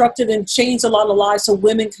reconstructed and changed a lot of lives so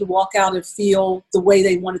women could walk out and feel the way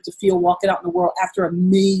they wanted to feel walking out in the world after a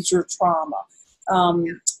major trauma.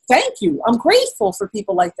 Thank you. I'm grateful for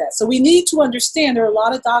people like that. So we need to understand there are a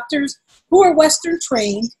lot of doctors who are Western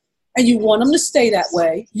trained And you want them to stay that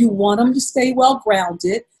way. You want them to stay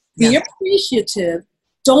well-grounded. Be appreciative.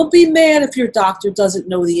 Don't be mad if your doctor doesn't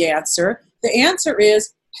know the answer. The answer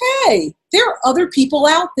is, hey, there are other people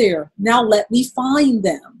out there. Now let me find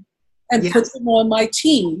them and put them on my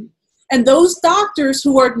team. And those doctors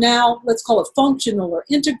who are now, let's call it functional or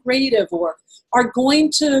integrative, or are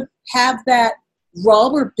going to have that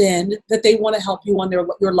rubber bend that they want to help you on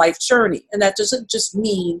your life journey. And that doesn't just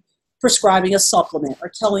mean prescribing a supplement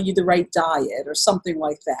or telling you the right diet or something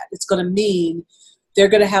like that. It's going to mean they're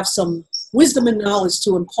going to have some wisdom and knowledge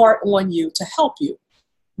to impart on you to help you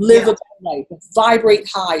live a better life, vibrate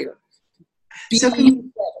higher.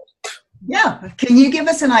 Can you give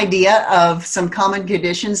us an idea of some common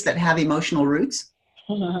conditions that have emotional roots?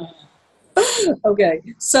 Okay,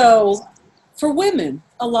 so for women,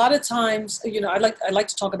 a lot of times, I like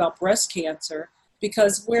to talk about breast cancer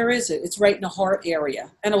because where is it? It's right in the heart area.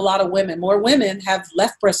 And a lot of more women have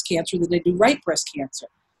left breast cancer than they do right breast cancer.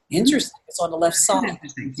 Interesting. It's on the left side.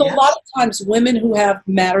 So a lot of times women who have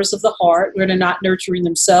matters of the heart where they're not nurturing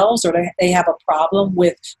themselves or they have a problem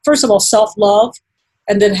with, first of all, self-love,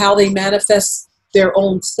 and then how they manifest their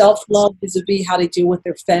own self-love vis-a-vis how they deal with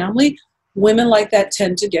their family. Women like that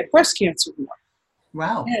tend to get breast cancer more.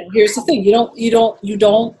 Wow. And here's the thing. You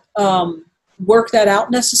don't work that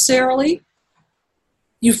out necessarily.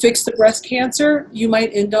 You fix the breast cancer, you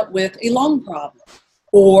might end up with a lung problem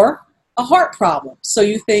or a heart problem. So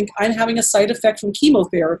you think, I'm having a side effect from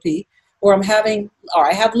chemotherapy, or I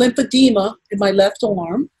have lymphedema in my left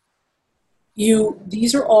arm.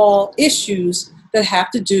 These are all issues that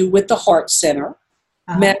have to do with the heart center,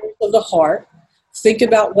 matters of the heart. Think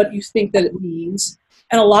about what you think that it means.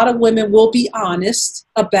 And a lot of women will be honest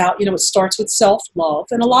about, it starts with self-love.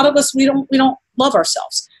 And a lot of us, we don't love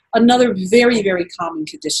ourselves. Another very, very common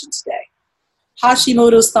condition today,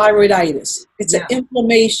 Hashimoto's thyroiditis. It's an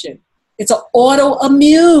inflammation. It's an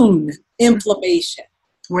autoimmune inflammation.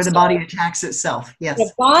 Where the body attacks itself. Yes.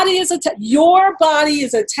 Your body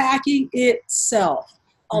is attacking itself.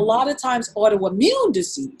 A lot of times autoimmune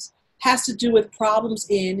disease has to do with problems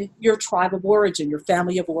in your tribe of origin, your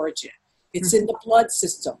family of origin. It's in the blood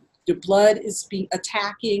system. Your blood is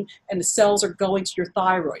attacking and the cells are going to your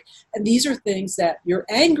thyroid. And these are things that you're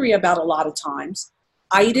angry about a lot of times.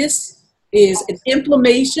 Itis is an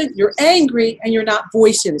inflammation. You're angry and you're not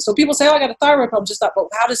voicing it. So people say, I got a thyroid problem. Just thought, but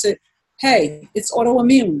how does it? Hey, it's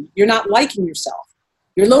autoimmune. You're not liking yourself.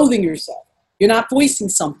 You're loathing yourself. You're not voicing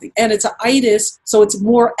something. And it's an itis, so it's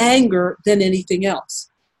more anger than anything else.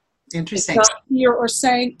 Interesting. It's not fear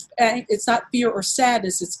or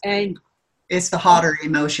sadness, it's anger. It's the hotter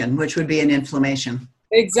emotion, which would be an inflammation.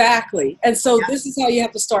 Exactly. And so this is how you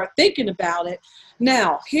have to start thinking about it.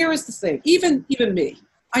 Now, here is the thing. Even me,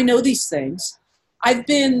 I know these things. I've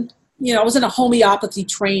been, I was in a homeopathy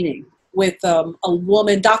training with a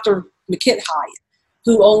woman, Dr. McKit Hyatt,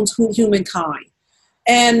 who owns Humankind.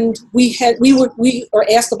 And we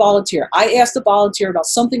were asked to volunteer. I asked to volunteer about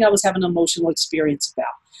something I was having an emotional experience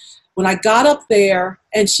about. When I got up there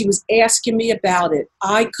and she was asking me about it,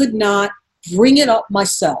 I could not bring it up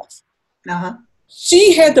myself.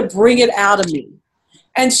 She had to bring it out of me.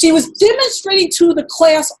 And she was demonstrating to the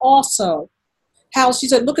class also how she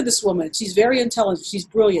said, look at this woman. She's very intelligent. She's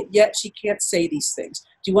brilliant, yet she can't say these things.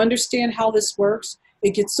 Do you understand how this works?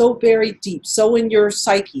 It gets so very deep, so in your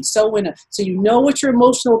psyche, so you know what you're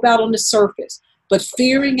emotional about on the surface, but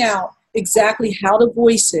figuring out exactly how to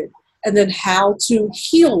voice it and then how to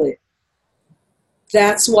heal it.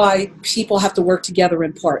 That's why people have to work together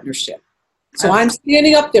in partnership. So I'm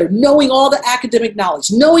standing up there knowing all the academic knowledge,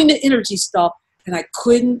 knowing the energy stuff, and I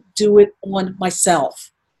couldn't do it on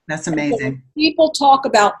myself. That's amazing. People talk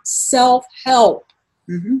about self-help,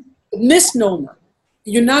 misnomer.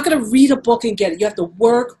 You're not going to read a book and get it. You have to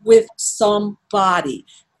work with somebody.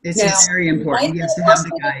 It's very important. You have to have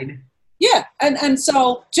the guide. Yeah. And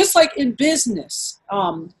so just like in business,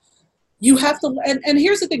 you have to, and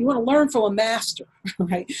here's the thing, you want to learn from a master,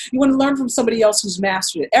 right? You want to learn from somebody else who's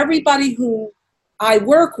mastered it. Everybody who I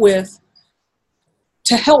work with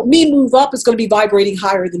to help me move up is going to be vibrating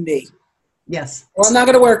higher than me. Yes. Or I'm not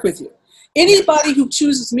going to work with you. Anybody who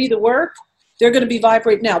chooses me to work, they're going to be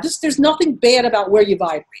vibrating. Now, there's nothing bad about where you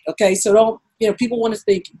vibrate, okay? So don't, people want to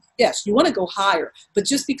think, yes, you want to go higher, but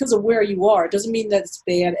just because of where you are, it doesn't mean that it's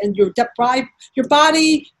bad. And your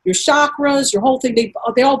body, your chakras, your whole thing, they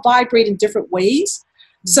all vibrate in different ways.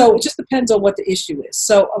 So it just depends on what the issue is.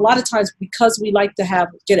 So a lot of times, because we like to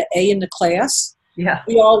get an A in the class,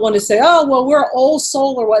 we all want to say, oh, well, we're an old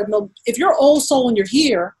soul or what. No, if you're an old soul and you're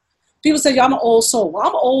here, people say, I'm an old soul. Well,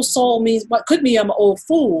 I'm an old soul could mean I'm an old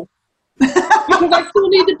fool. Because I still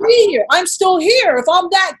need to be here. I'm still here. If I'm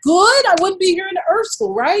that good, I wouldn't be here in the earth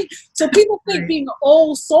school, right? So people think being an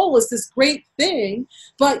old soul is this great thing,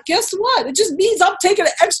 but guess what? It just means I'm taking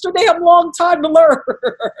an extra damn long time to learn,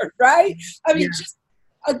 right? I mean, just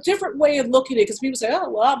a different way of looking at it, because people say, oh,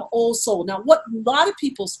 well, I'm an old soul. Now, what a lot of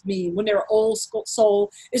people mean when they're an old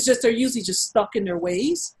soul is just they're usually just stuck in their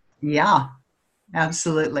ways. Yeah,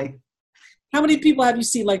 absolutely. How many people have you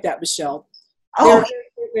seen like that, Michelle? Oh,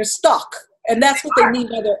 they're stuck. And that's what they mean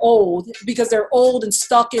by they're old, because they're old and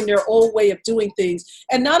stuck in their old way of doing things.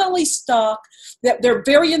 And not only stuck, that they're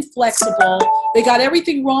very inflexible. They got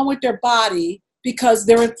everything wrong with their body because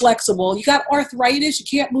they're inflexible. You got arthritis. You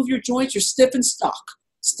can't move your joints. You're stiff and stuck.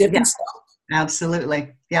 Stiff and stuck.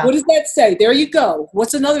 Absolutely. Yeah. What does that say? There you go.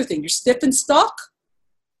 What's another thing? You're stiff and stuck?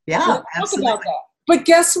 Yeah, absolutely. Talk about that. But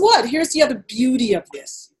guess what? Here's the other beauty of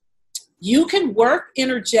this. You can work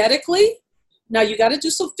energetically. Now, you got to do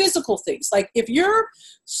some physical things. Like if you're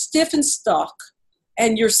stiff and stuck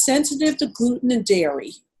and you're sensitive to gluten and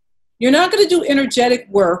dairy, you're not going to do energetic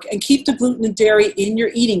work and keep the gluten and dairy in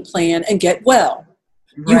your eating plan and get well.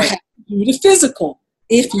 Right. You have to do the physical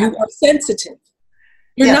if you are sensitive.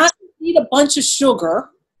 You're not going to eat a bunch of sugar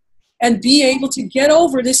and be able to get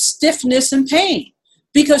over this stiffness and pain,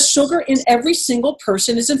 because sugar in every single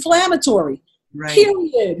person is inflammatory. Right.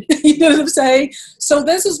 Period. You know what I'm saying? So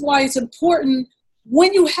this is why it's important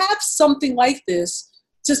when you have something like this,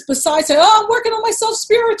 just besides saying, oh, I'm working on myself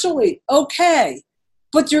spiritually. Okay.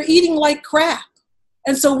 But you're eating like crap.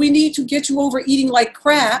 And so we need to get you over eating like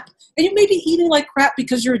crap. And you may be eating like crap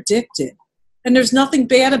because you're addicted. And there's nothing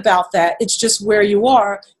bad about that. It's just where you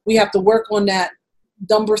are. We have to work on that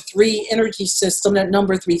number 3 energy system, that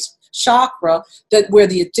number 3 chakra, that where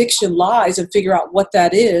the addiction lies, and figure out what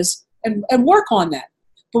that is. And work on that.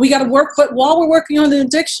 But we got to work, but while we're working on the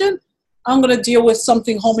addiction, I'm going to deal with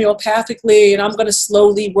something homeopathically, and I'm going to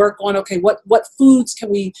slowly work on, okay, what foods can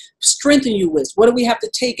we strengthen you with? What do we have to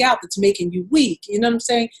take out that's making you weak? You know what I'm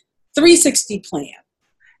saying? 360 plan.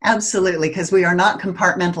 Absolutely, because we are not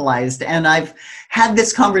compartmentalized. And I've had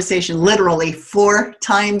this conversation literally 4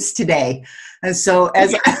 times today. And so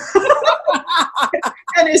as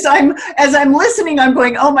and as I'm listening, I'm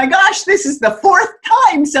going, oh my gosh, this is the 4th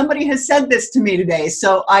time somebody has said this to me today.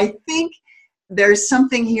 So I think there's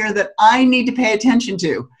something here that I need to pay attention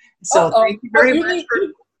to. So thank you very much.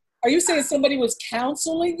 Are you saying somebody was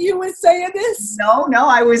counseling you and saying this? No,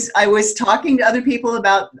 I was talking to other people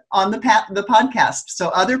about on the podcast. So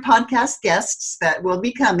other podcast guests that will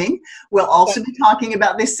be coming will also be talking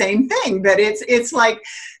about this same thing. That it's like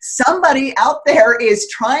somebody out there is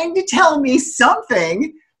trying to tell me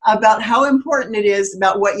something about how important it is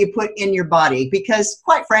about what you put in your body. Because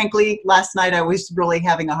quite frankly, last night I was really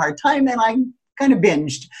having a hard time and I kind of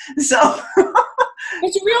binged. So.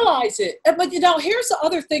 But you realize it. But here's the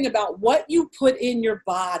other thing about what you put in your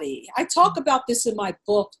body. I talk about this in my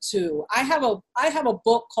book too. I have a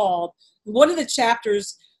book called, one of the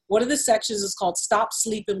sections is called Stop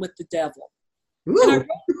Sleeping with the Devil. Ooh.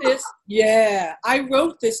 And I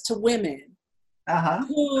wrote this to women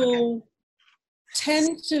who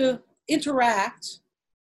tend to interact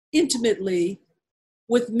intimately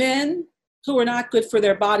with men who are not good for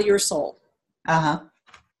their body or soul.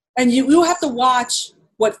 And you have to watch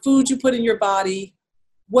what food you put in your body,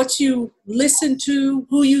 what you listen to,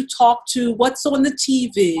 who you talk to, what's on the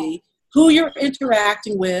TV, who you're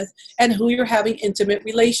interacting with, and who you're having intimate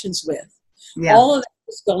relations with. Yeah. All of that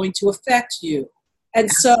is going to affect you.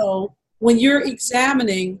 And so when you're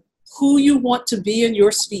examining who you want to be in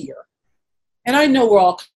your sphere, and I know we're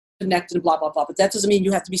all connected and blah, blah, blah, but that doesn't mean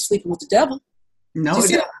you have to be sleeping with the devil. No,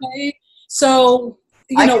 it doesn't. So...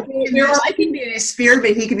 I can be in his sphere,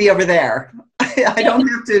 but he can be over there. I don't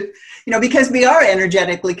have to, because we are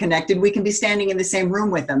energetically connected. We can be standing in the same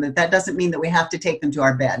room with them. That doesn't mean that we have to take them to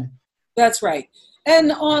our bed. That's right.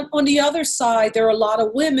 And on the other side, there are a lot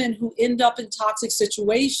of women who end up in toxic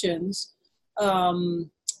situations. And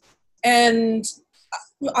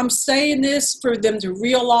I'm saying this for them to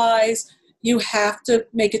realize you have to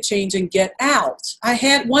make a change and get out. I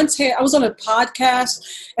was on a podcast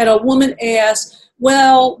and a woman asked,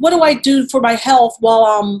 well, what do I do for my health while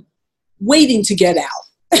I'm waiting to get out?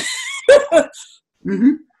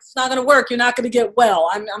 Mm-hmm. It's not going to work. You're not going to get well.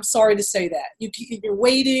 I'm sorry to say that. You're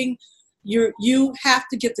waiting. You have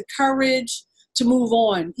to get the courage to move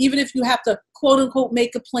on, even if you have to quote unquote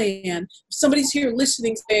make a plan. If somebody's here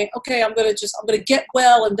listening saying, okay, I'm going to get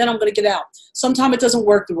well and then I'm going to get out. Sometimes it doesn't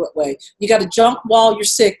work the right way. You got to jump while you're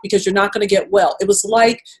sick because you're not going to get well. It was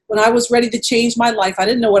like when I was ready to change my life, I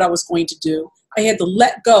didn't know what I was going to do. I had to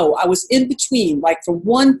let go. I was in between, like from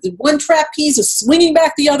one trapeze is swinging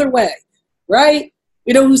back the other way. right?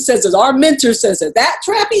 You know who says it? Our mentor says it. That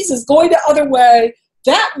trapeze is going the other way.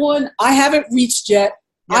 That one I haven't reached yet.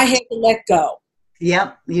 Yep. I had to let go.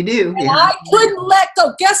 Yep, you do. And I couldn't let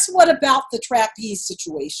go. Guess what about the trapeze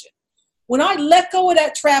situation? When I let go of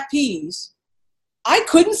that trapeze, I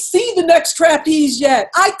couldn't see the next trapeze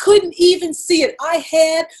yet. I couldn't even see it. I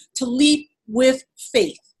had to leap with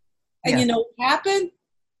faith. And you know what happened?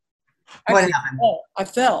 What happened? I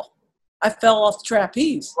fell. I fell off the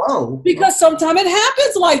trapeze. Whoa. Because sometimes it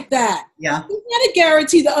happens like that. Yeah. You can't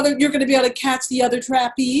guarantee you're going to be able to catch the other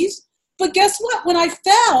trapeze. But guess what? When I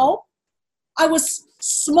fell, I was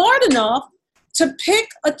smart enough to pick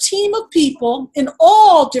a team of people in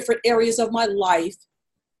all different areas of my life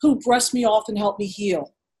who brushed me off and helped me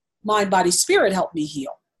heal. Mind, body, spirit helped me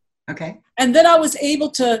heal. Okay. And then I was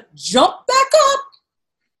able to jump back up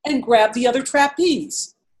and grab the other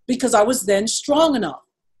trapeze because I was then strong enough.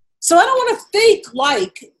 So I don't want to fake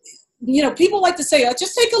like, you know, people like to say,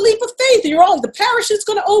 just take a leap of faith and the parachute's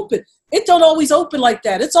going to open. It don't always open like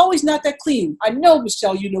that. It's always not that clean. I know,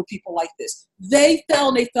 Michelle, you know people like this. They fell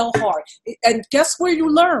and they fell hard. And guess where you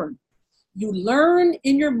learn? You learn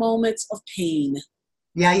in your moments of pain.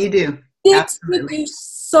 Yeah, you do. It's with you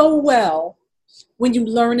so well when you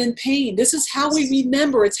learn in pain. This is how we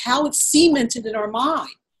remember. It's how it's cemented in our mind.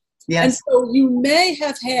 Yes. And so you may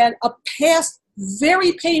have had a past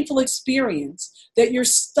very painful experience that you're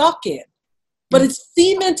stuck in, but it's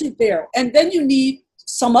cemented there. And then you need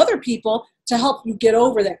some other people to help you get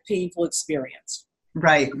over that painful experience.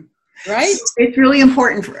 Right. Right? It's really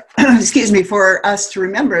important for us to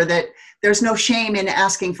remember that there's no shame in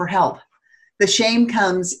asking for help. The shame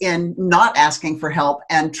comes in not asking for help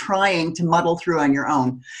and trying to muddle through on your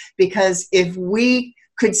own. Because if we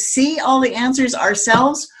could see all the answers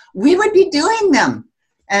ourselves, we would be doing them.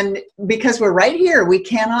 And because we're right here, we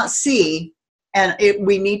cannot see, and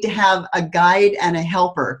we need to have a guide and a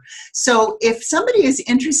helper. So if somebody is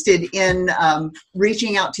interested in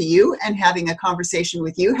reaching out to you and having a conversation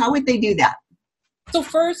with you, how would they do that? So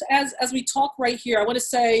first, as we talk right here, I want to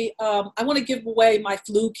say, I want to give away my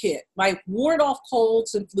flu kit, my ward off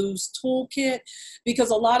colds and flus toolkit, because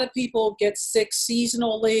a lot of people get sick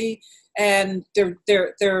seasonally, and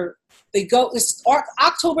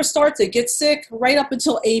October starts, they get sick right up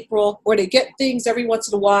until April, or they get things every once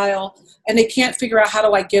in a while, and they can't figure out, how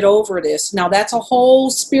do I get over this? Now that's a whole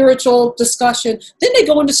spiritual discussion. Then they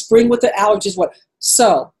go into spring with the allergies.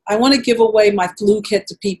 So I want to give away my flu kit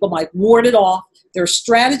to people, my warded off. There are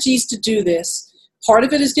strategies to do this. Part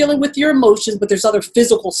of it is dealing with your emotions, but there's other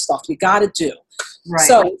physical stuff you got to do. Right.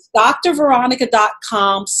 So it's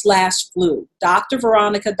drveronica.com/flu,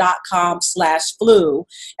 drveronica.com/flu.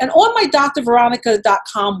 And on my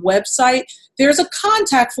drveronica.com website, there's a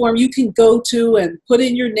contact form you can go to and put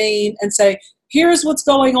in your name and say, here's what's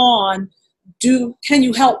going on. Can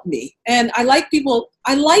you help me? And I like people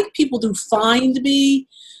to find me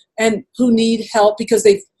and who need help because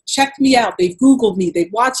they've checked me out, they've Googled me,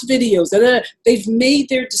 they've watched videos, they've made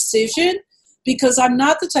their decision, because I'm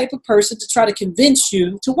not the type of person to try to convince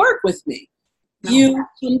you to work with me. No. You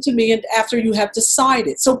come to me and after you have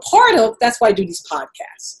decided. So that's why I do these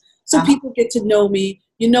podcasts. So people get to know me,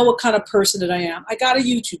 you know what kind of person that I am. I got a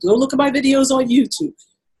YouTube. Go look at my videos on YouTube.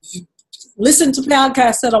 Listen to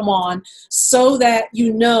podcasts that I'm on so that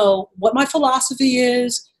you know what my philosophy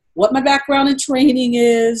is, what my background and training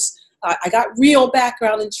is. I got real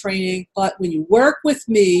background in training, but when you work with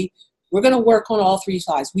me, we're going to work on all three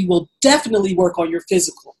sides. We will definitely work on your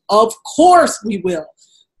physical. Of course we will.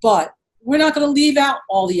 But we're not going to leave out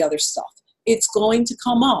all the other stuff. It's going to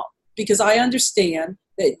come up because I understand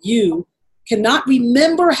that you cannot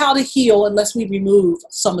remember how to heal unless we remove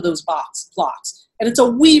some of those blocks. And it's a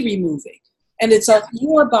we removing. And it's a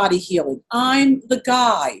your body healing. I'm the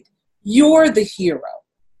guide. You're the hero.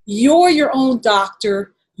 You're your own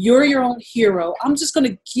doctor. You're your own hero. I'm just going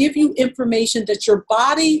to give you information that your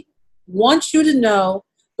body wants you to know,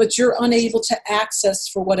 but you're unable to access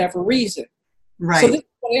for whatever reason. Right. So this is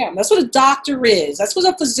what I am. That's what a doctor is. That's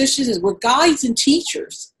what a physician is. We're guides and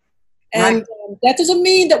teachers. And that doesn't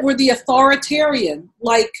mean that we're the authoritarian.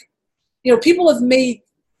 Like, people have made,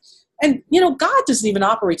 and, God doesn't even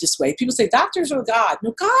operate this way. People say doctors are God.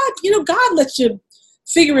 No, God, God lets you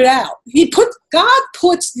figure it out. God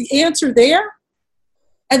puts the answer there.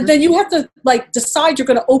 And then you have to decide you're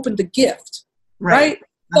going to open the gift, right?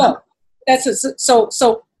 So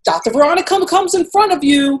So Dr. Veronica comes in front of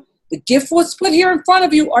you. The gift was put here in front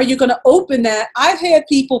of you. Are you going to open that? I've had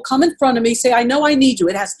people come in front of me say, I know I need you.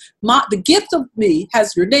 It has the gift of me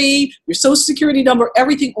has your name, your social security number,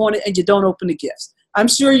 everything on it, and you don't open the gifts. I'm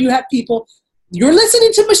sure you have people, you're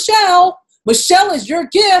listening to Michelle. Michelle is your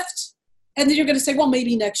gift. And then you're going to say, well,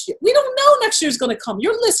 maybe next year. We don't know next year's going to come.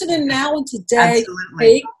 You're listening now and today. Absolutely.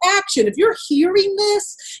 Take action. If you're hearing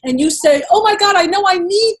this and you say, oh my God, I know I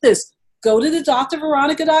need this, go to the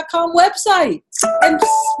drveronica.com website and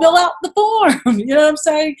fill out the form. You know what I'm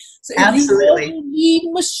saying? So Absolutely. If you need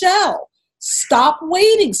Michelle, stop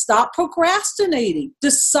waiting. Stop procrastinating.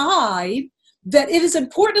 Decide that it is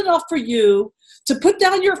important enough for you to put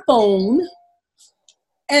down your phone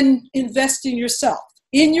and invest in yourself,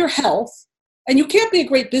 in your health. And you can't be a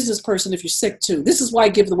great business person if you're sick too. This is why I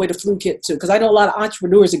give away the flu kit too, because I know a lot of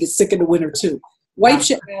entrepreneurs that get sick in the winter too.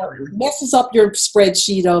 Wipes you out, messes up your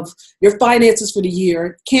spreadsheet of your finances for the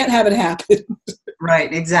year. Can't have it happen.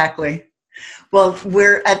 Right, exactly. Well,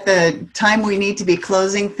 we're at the time we need to be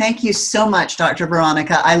closing. Thank you so much, Dr.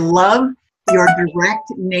 Veronica. I love your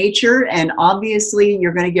direct nature, and obviously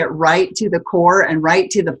you're going to get right to the core and right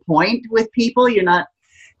to the point with people. You're not,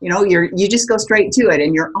 you just go straight to it,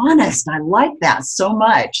 and you're honest. I like that so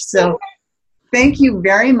much. So thank you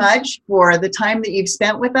very much for the time that you've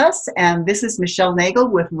spent with us. And this is Michelle Nagel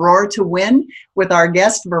with Roar to Win with our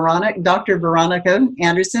guest, Dr. Veronica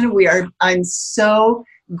Anderson. I'm so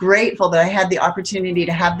grateful that I had the opportunity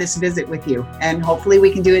to have this visit with you. And hopefully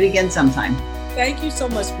we can do it again sometime. Thank you so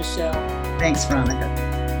much, Michelle. Thanks, Veronica.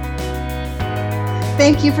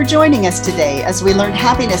 Thank you for joining us today as we learned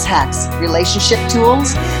happiness hacks, relationship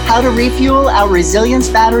tools, how to refuel our resilience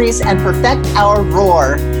batteries, and perfect our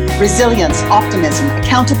roar. Resilience, optimism,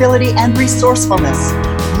 accountability, and resourcefulness.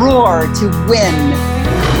 Roar to win.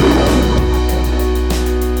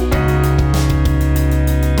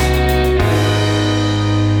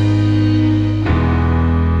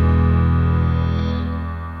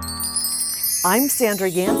 I'm Sandra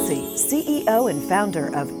Yancey, CEO and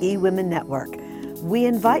founder of eWomen Network. We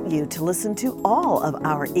invite you to listen to all of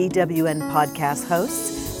our EWN podcast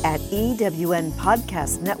hosts at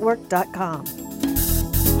ewnpodcastnetwork.com.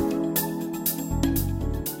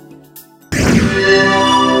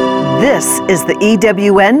 This is the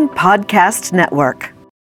EWN Podcast Network.